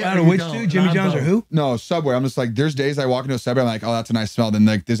like Which it out or of you which don't. two? And Jimmy I'm John's or both. who? No, Subway. I'm just like, there's days I walk into a Subway, I'm like, oh, that's a nice smell. Then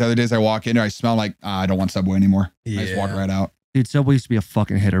like, there's other days I walk in and I smell like, I don't want Subway anymore. I just walk Yeah. right out. Dude, Subway used to be a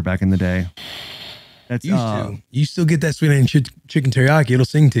fucking hitter back in the day. That's Used to. You still get that sweet onion chicken teriyaki. It'll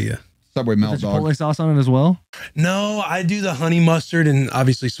sing to you. Subway the melt Chipotle dog. sauce on it as well. No, I do the honey mustard and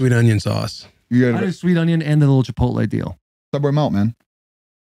obviously sweet onion sauce. You I got do sweet onion and the little Chipotle deal. Subway melt, man.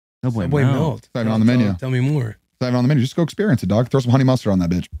 Subway, Subway melt. melt. It's not even on the menu. Tell me more. have it on the menu. Just go experience it, dog. Throw some honey mustard on that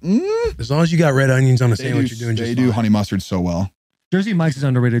bitch. As long as you got red onions on a They sandwich, do, you're doing just they do fine. honey mustard so well. Jersey Mike's is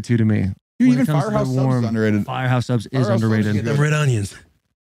underrated too to me. Dude, When even it comes to the Firehouse Subs warm, is underrated. Firehouse Subs is Firehouse Subs underrated. Get them red onions.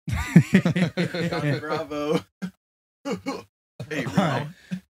 Bravo. Hey, All right.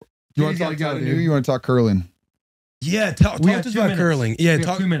 You want to talk about You want to talk curling? Yeah, talk We to got us 2 about minutes. curling. Yeah, We have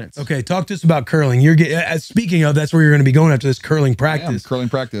talk. 2 minutes. Okay, talk to us about curling. You're speaking of, that's where you're going to be going after this curling I am, practice. curling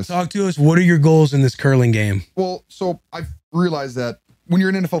practice. Talk to us. What are your goals in this curling game? Well, so I've realized that when you're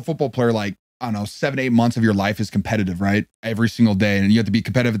an NFL football player, like, I don't know, 7 to 8 months of your life is competitive, right? Every single day. And you have to be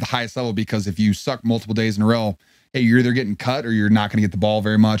competitive at the highest level because if you suck multiple days in a row, hey, you're either getting cut or you're not going to get the ball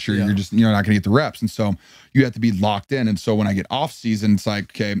very much, or you're not going to get the reps. And so you have to be locked in. And so when I get off season, it's like,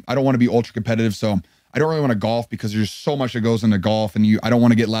 okay, I don't want to be ultra competitive. So I don't really want to golf because there's so much that goes into golf, and I don't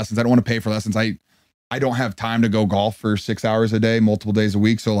want to get lessons. I don't want to pay for lessons. I don't have time to go golf for 6 hours a day, multiple days a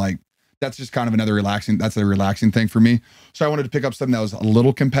week. So like, that's just kind of a relaxing thing for me. So I wanted to pick up something that was a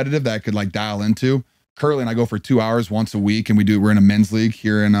little competitive that I could like dial into. Curling, I go for 2 hours once a week, and we're in a men's league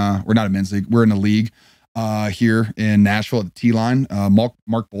here in, we're not a men's league. We're in a league here in Nashville at the T-line. Mark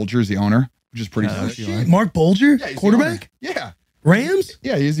Bolger is the owner, which is pretty sick. Mark Bolger, Yeah, he's the quarterback? owner. Yeah. Rams?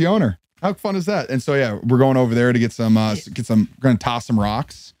 Yeah, he's the owner. How fun is that? And so, yeah, we're going over there to get some, we're going to toss some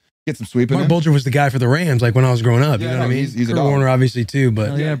rocks, get some sweeping. Mark Bolger was the guy for the Rams, like when I was growing up. You Yeah, know what I no, mean? he's a Kurt dog. Warner, obviously, too, but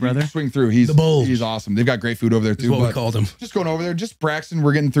Hell yeah, brother. Swing through. He's The Bulge. He's awesome. They've got great food over there is too. what we but called him. just going over there, just Braxton.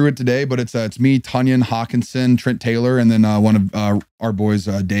 We're getting through it today, but it's me, Tunyon, Hawkinson, Trent Taylor, and then one of our boys,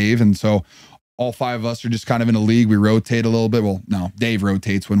 Dave. And so all 5 of us are just kind of in a league. We rotate a little bit. Well, no, Dave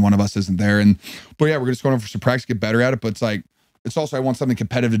rotates when one of us isn't there. But yeah, we're just going over for some practice, get better at it. But it's like, it's also, I want something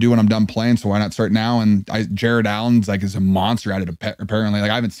competitive to do when I'm done playing. So why not start now? And Jared Allen's like is a monster at it apparently.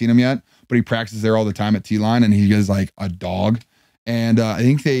 Like I haven't seen him yet, but he practices there all the time at T-line, and he is like a dog. And I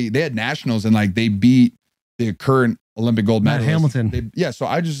think they had nationals, and like they beat the current Olympic gold Matt medalist. Hamilton. So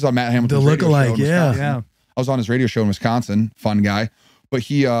I just saw Matt Hamilton. The lookalike, yeah. Yeah. I was on his radio show in Wisconsin. Fun guy. But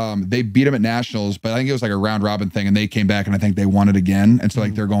they beat him at nationals, but I think it was like a round robin thing, and they came back, and I think they won it again. And so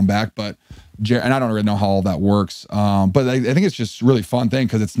like they're going back, and I don't really know how all that works. But I think it's just a really fun thing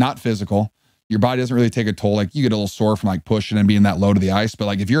because it's not physical. Your body doesn't really take a toll. Like you get a little sore from like pushing and being that low to the ice. But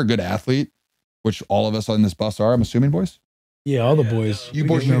like if you're a good athlete, which all of us on this bus are, I'm assuming, boys. Yeah, all the boys. You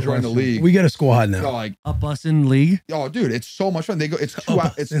boys should join the league. We got a squad now. Like, A Bussin league. oh, dude, it's so much fun. They go. It's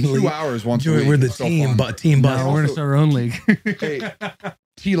Bussin' 2 league. hours once a week. We're the It's so team, fun. but team bus. No, we're gonna start our own league. Hey,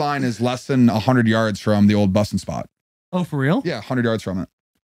 T-line is less than 100 yards from the old Bussin spot. Oh, for real? Yeah, 100 yards from it.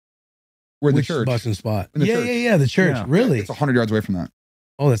 We're in the Which church. busing spot? In the Yeah, church. yeah, the church. Yeah. Really? It's 100 yards away from that.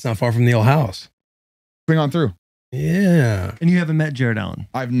 Oh, that's not far from the old house. Swing on through. Yeah. And you haven't met Jared Allen.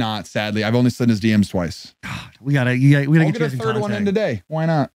 I've not, sadly. I've only slid his DMs twice. God, we gotta I'll get you get a guys in third one in contact. today. Why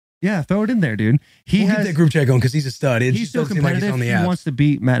not? Yeah, throw it in there, dude. He We'll get has. that group chat going because he's a stud. It He's just so doesn't seem like he's competitive. on the He app. wants to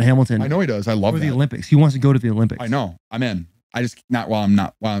beat Matt Hamilton I know he does. I love for the that. Olympics. He wants to go to the Olympics. I know. I'm in. I just not while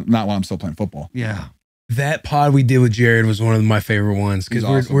I'm still playing football. Yeah. That pod we did with Jared was one of my favorite ones because He's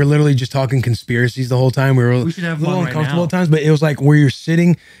we're, awesome. we're literally just talking conspiracies the whole time. We were We should have a little one right uncomfortable now. at times, but it was like where you're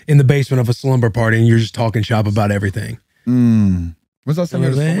sitting in the basement of a slumber party and you're just talking shop about everything. When's the last time you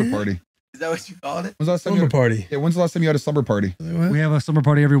had a Remember slumber that? party? Is that what you called it? When's the last time you Slumber had, party. yeah, when's the last time you had a slumber party? We have a summer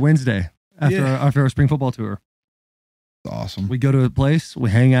party every Wednesday after Yeah. after our spring football tour. It's awesome. We go to a place, we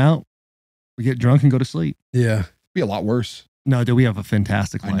hang out, we get drunk and go to sleep. Yeah. Be a lot worse. No, dude, we have a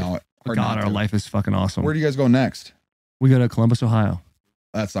fantastic I life. know it. Hard God, not our to. life is fucking awesome. Where do you guys go next? We go to Columbus, Ohio.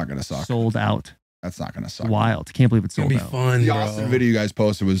 That's not gonna suck. Sold out. That's not gonna suck. Wild. Can't believe it's It's going sold to be out. fun, The bro. Austin video you guys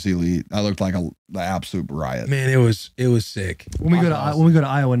posted was elite. That looked like the absolute riot. Man, it was sick. When we go to Awesome. when we go to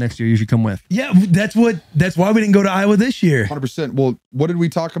Iowa next year, you should come with. Yeah, that's why we didn't go to Iowa this year. 100%. Well, what did we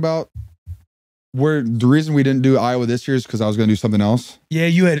talk about? Where the reason we didn't do Iowa this year is because I was going to do something else. Yeah,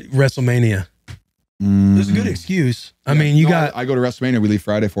 you had WrestleMania. It was a good excuse. I mean, you got I go to WrestleMania. We leave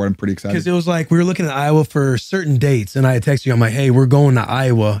Friday for it. I'm pretty excited. because it was like we were looking at Iowa for certain dates, and I had texted you. I'm like, "Hey, we're going to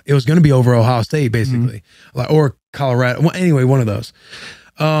Iowa." It was going to be over Ohio State, basically, like or Colorado. Well, anyway, one of those.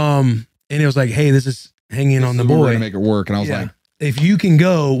 And it was like, "Hey, this is hanging on the We're boy. gonna make it work. And I was Yeah. like, If you can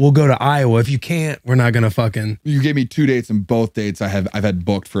go, we'll go to Iowa. If you can't, we're not gonna fucking." you gave me 2 dates, and both dates I've had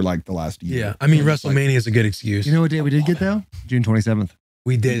booked for like the last year. Yeah, I mean, So it's like, WrestleMania is a good excuse. You know what day we did get though? June 27th.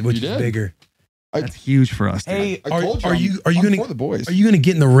 we did, which You is did? bigger. That's huge for us. Dude. Hey, I told are I'm- you I'm gonna for the boys? are you gonna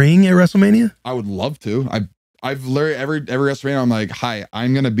get in the ring at WrestleMania? I would love to. I've literally every WrestleMania I'm like, hi,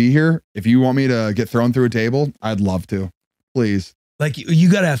 I'm gonna be here. If you want me to get thrown through a table, I'd love to. Please. Like you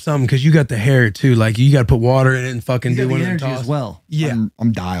got to have something because you got the hair too. Like you got to put water in it and fucking You got do the one of them energy toss. as well. Yeah,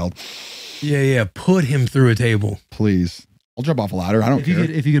 I'm dialed. yeah. Put him through a table. Please. I'll jump off a ladder. I don't If you care.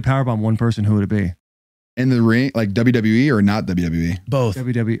 could powerbomb one person, who would it be? In the ring, like WWE or not WWE? Both.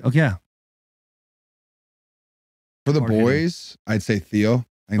 WWE. Oh yeah. For the Hard hitting. boys, I'd say Theo.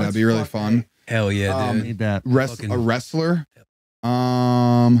 I think that'd be really fun. Hell yeah, dude. Need that. Fucking- A wrestler.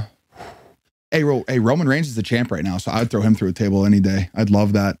 Hey, Roman Reigns is the champ right now, so I'd throw him through a table any day. I'd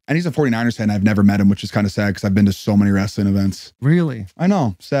love that. And he's a 49ers fan. I've never met him, which is kind of sad because I've been to so many wrestling events. Really? I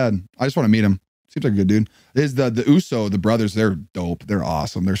know, sad. I just want to meet him. Seems like a good dude. Is the Uso, the brothers, they're dope. They're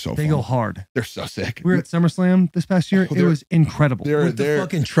awesome. They're so They fun. go hard. They're so sick. We were at SummerSlam this past year. Oh, It they're- was incredible. With the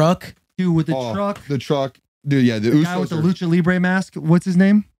fucking truck. Dude, with the Oh, truck. The truck. Dude, yeah, the The Usos guy with the are- Lucha Libre mask. What's his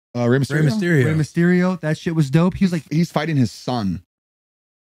name? Rey Mysterio. Rey Mysterio. Rey Mysterio. That shit was dope. He was like, He's fighting his son.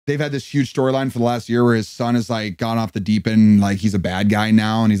 They've had this huge storyline for the last year where his son is like gone off the deep end, like he's a bad guy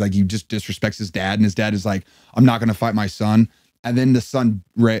now, and he's like he just disrespects his dad, and his dad is like, I'm not gonna fight my son. And then the son,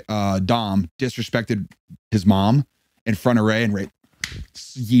 Dom, disrespected his mom in front of Ray, and Ray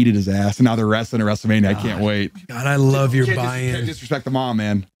yeeted his ass. And now they're wrestling at WrestleMania. I can't wait. God, I love your Can't buy-in. disrespect the mom,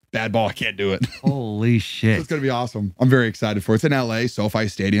 man. Bad ball. I can't do it. holy shit. It's gonna be awesome. I'm very excited for it. It's in LA, SoFi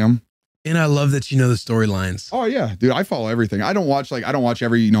Stadium. And I love that you know the storylines. Oh yeah, dude. I follow everything. I don't watch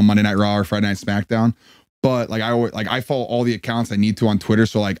every Monday Night Raw or Friday Night SmackDown, but I follow all the accounts I need to on Twitter,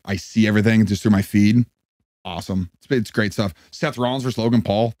 so like I see everything just through my feed. Awesome. It's great stuff. Seth Rollins versus Logan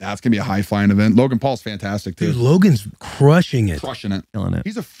Paul. That's gonna be a high flying event. Logan Paul's fantastic too. Dude, Logan's crushing it. Crushing it. Killing it.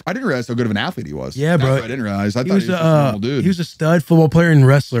 I didn't realize how good of an athlete he was. Yeah, That's bro. what I didn't realize. I He thought was, he was just a normal dude. he was a stud football player and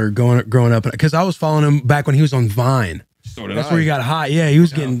wrestler growing up. Because I was following him back when he was on Vine. so did That's I. where he got hot. Yeah, he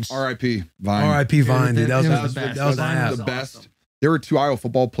was getting R.I.P. Vine. R.I.P. Vine, dude. That was the best. that was Vine an was app. the best. There were two Iowa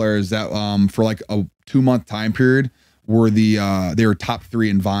football players that for like a 2-month time period were they were top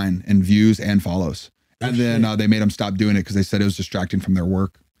 3 in Vine and views and follows. And then they made them stop doing it because they said it was distracting from their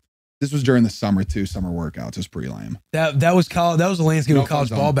work. This was during the summer too. Summer workouts. It was pretty lame. That was college. That was the landscape No of college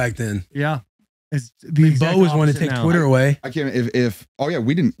fun ball zone. back then. Yeah. It's I mean, Bo was wanting to take Twitter away. I can't if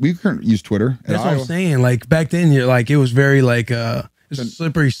we couldn't use Twitter. at That's what Iowa. I'm saying. Like back then, you're like it was very like it was a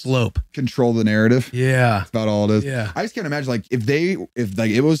slippery slope. Control the narrative. Yeah, That's about all it is. yeah. I just can't imagine like if like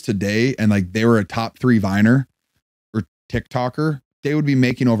it was today and like they were a top 3 Viner or TikToker, they would be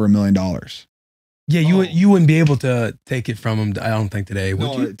making over $1 million. Yeah, you wouldn't be able to take it from him. I don't think today. Would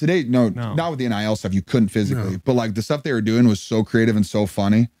No, you? today, No. not with the NIL stuff. You couldn't physically, No. but like the stuff they were doing was so creative and so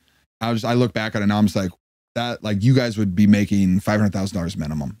funny. I look back at it now. I'm just like that. Like you guys would be making $500,000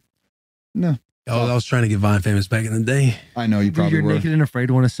 minimum. No, Oh, I was trying to get Vine famous back in the day. I know you Dude, probably you're were. naked and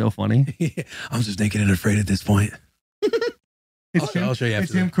afraid one is so funny. I'm just naked and afraid at this point. I'll show you It's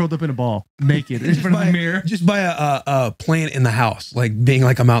after him that. curled up in a ball, naked in front of the mirror. Just buy a plant in the house, like being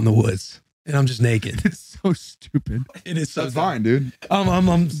like I'm out in the woods and I'm just naked. It's so stupid. It is so That's fine, dude.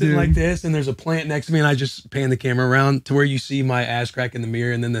 I'm sitting Dude. like this, and there's a plant next to me, and I just pan the camera around to where you see my ass crack in the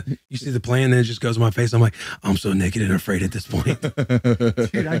mirror, and then you see the plant, and then it just goes in my face. I'm like, I'm so naked and afraid at this point.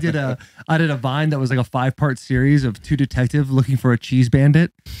 Dude, I did a Vine that was like a 5-part series of 2 detectives looking for a cheese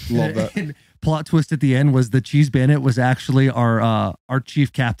bandit. Love that. And plot twist at the end was the cheese bandit was actually our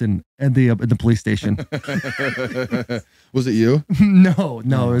chief captain at the police station. Was it you? no,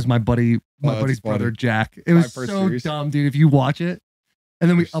 it was my buddy's that's brother funny. Jack. It was 5-part so series. dumb, dude. If you watch it, and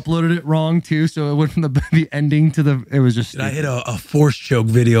then we uploaded it wrong too, so it went from the ending to the. It was just. Dude, I hit a force choke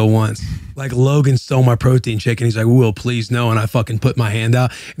video once. Like Logan stole my protein shake, and he's like, "Will, please no," and I fucking put my hand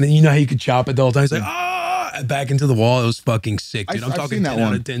out, and then you know how you could chop it the whole time. He's like, "Ah!" Back into the wall. It was fucking sick, dude. I'm I've talking seen that 10 out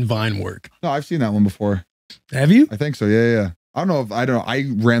one. of 10 Vine work. No, I've seen that one before. Have you? I think so. Yeah. I don't know. I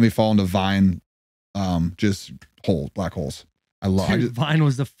randomly fall into Vine, just black holes. Dude, Vine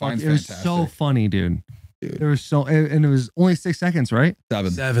was the fuck. Vine's It was so fantastic. funny, dude. Dude. There was and it was only 6 seconds, right?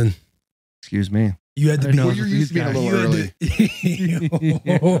 7. 7. Excuse me. You had to I be. know. Well, you're used to being a You little You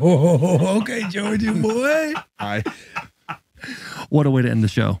had early. to- okay, Georgie boy. What a way to end the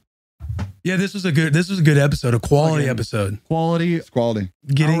show. Yeah, this was a good episode, a quality Again. episode. Quality, It's quality.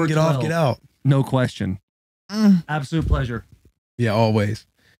 Get in, Hour get off, 12. get out. no question. Absolute pleasure. Yeah, always.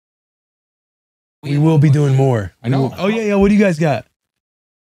 We will be doing more. I know. Oh yeah. What do you guys got?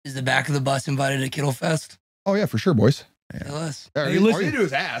 Is the back of the bus invited to Kittle Fest? Oh yeah, for sure, boys. Tell us. Hey, All listen. you do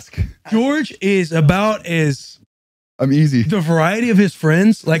is ask. George is about as I'm easy. the variety of his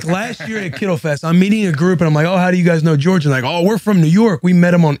friends. Like last year at Kittle Fest, I'm meeting a group and I'm like, "Oh, how do you guys know George?" And like, "Oh, we're from New York. We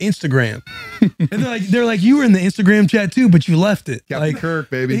met him on Instagram." And they're like, "You were in the Instagram chat too, but you left it." Captain Like, Kirk,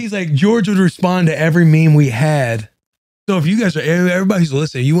 baby. he's like, George would respond to every meme we had. So if you guys are everybody's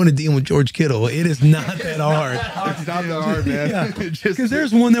listening, you want to deal with George Kittle, it is not that hard. It's not that hard, man. Yeah. Just Because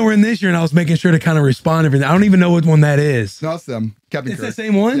there's one that we're in this year, and I was making sure to kind of respond to everything. I don't even know what one that is. no, it's them. Captain It's Kirk. the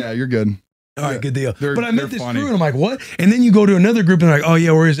same one? Yeah, you're good. All right, good deal. They're- But I met they're this funny. crew and I'm like, what? And then you go to another group and they're like, oh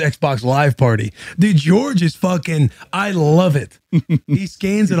yeah, we're his Xbox Live party. Dude, George is fucking, I love it. He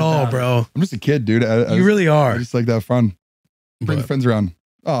scans it all, bro. I'm just a kid, dude. You really I are. just like that fun. Bring But- friends around.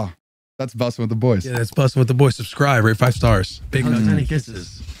 Oh, that's Bussin' with the boys. Yeah, that's Bussin' with the Boys. Subscribe, rate 5 stars. Big Hugs, hugs. honey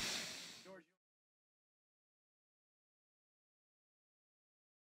kisses.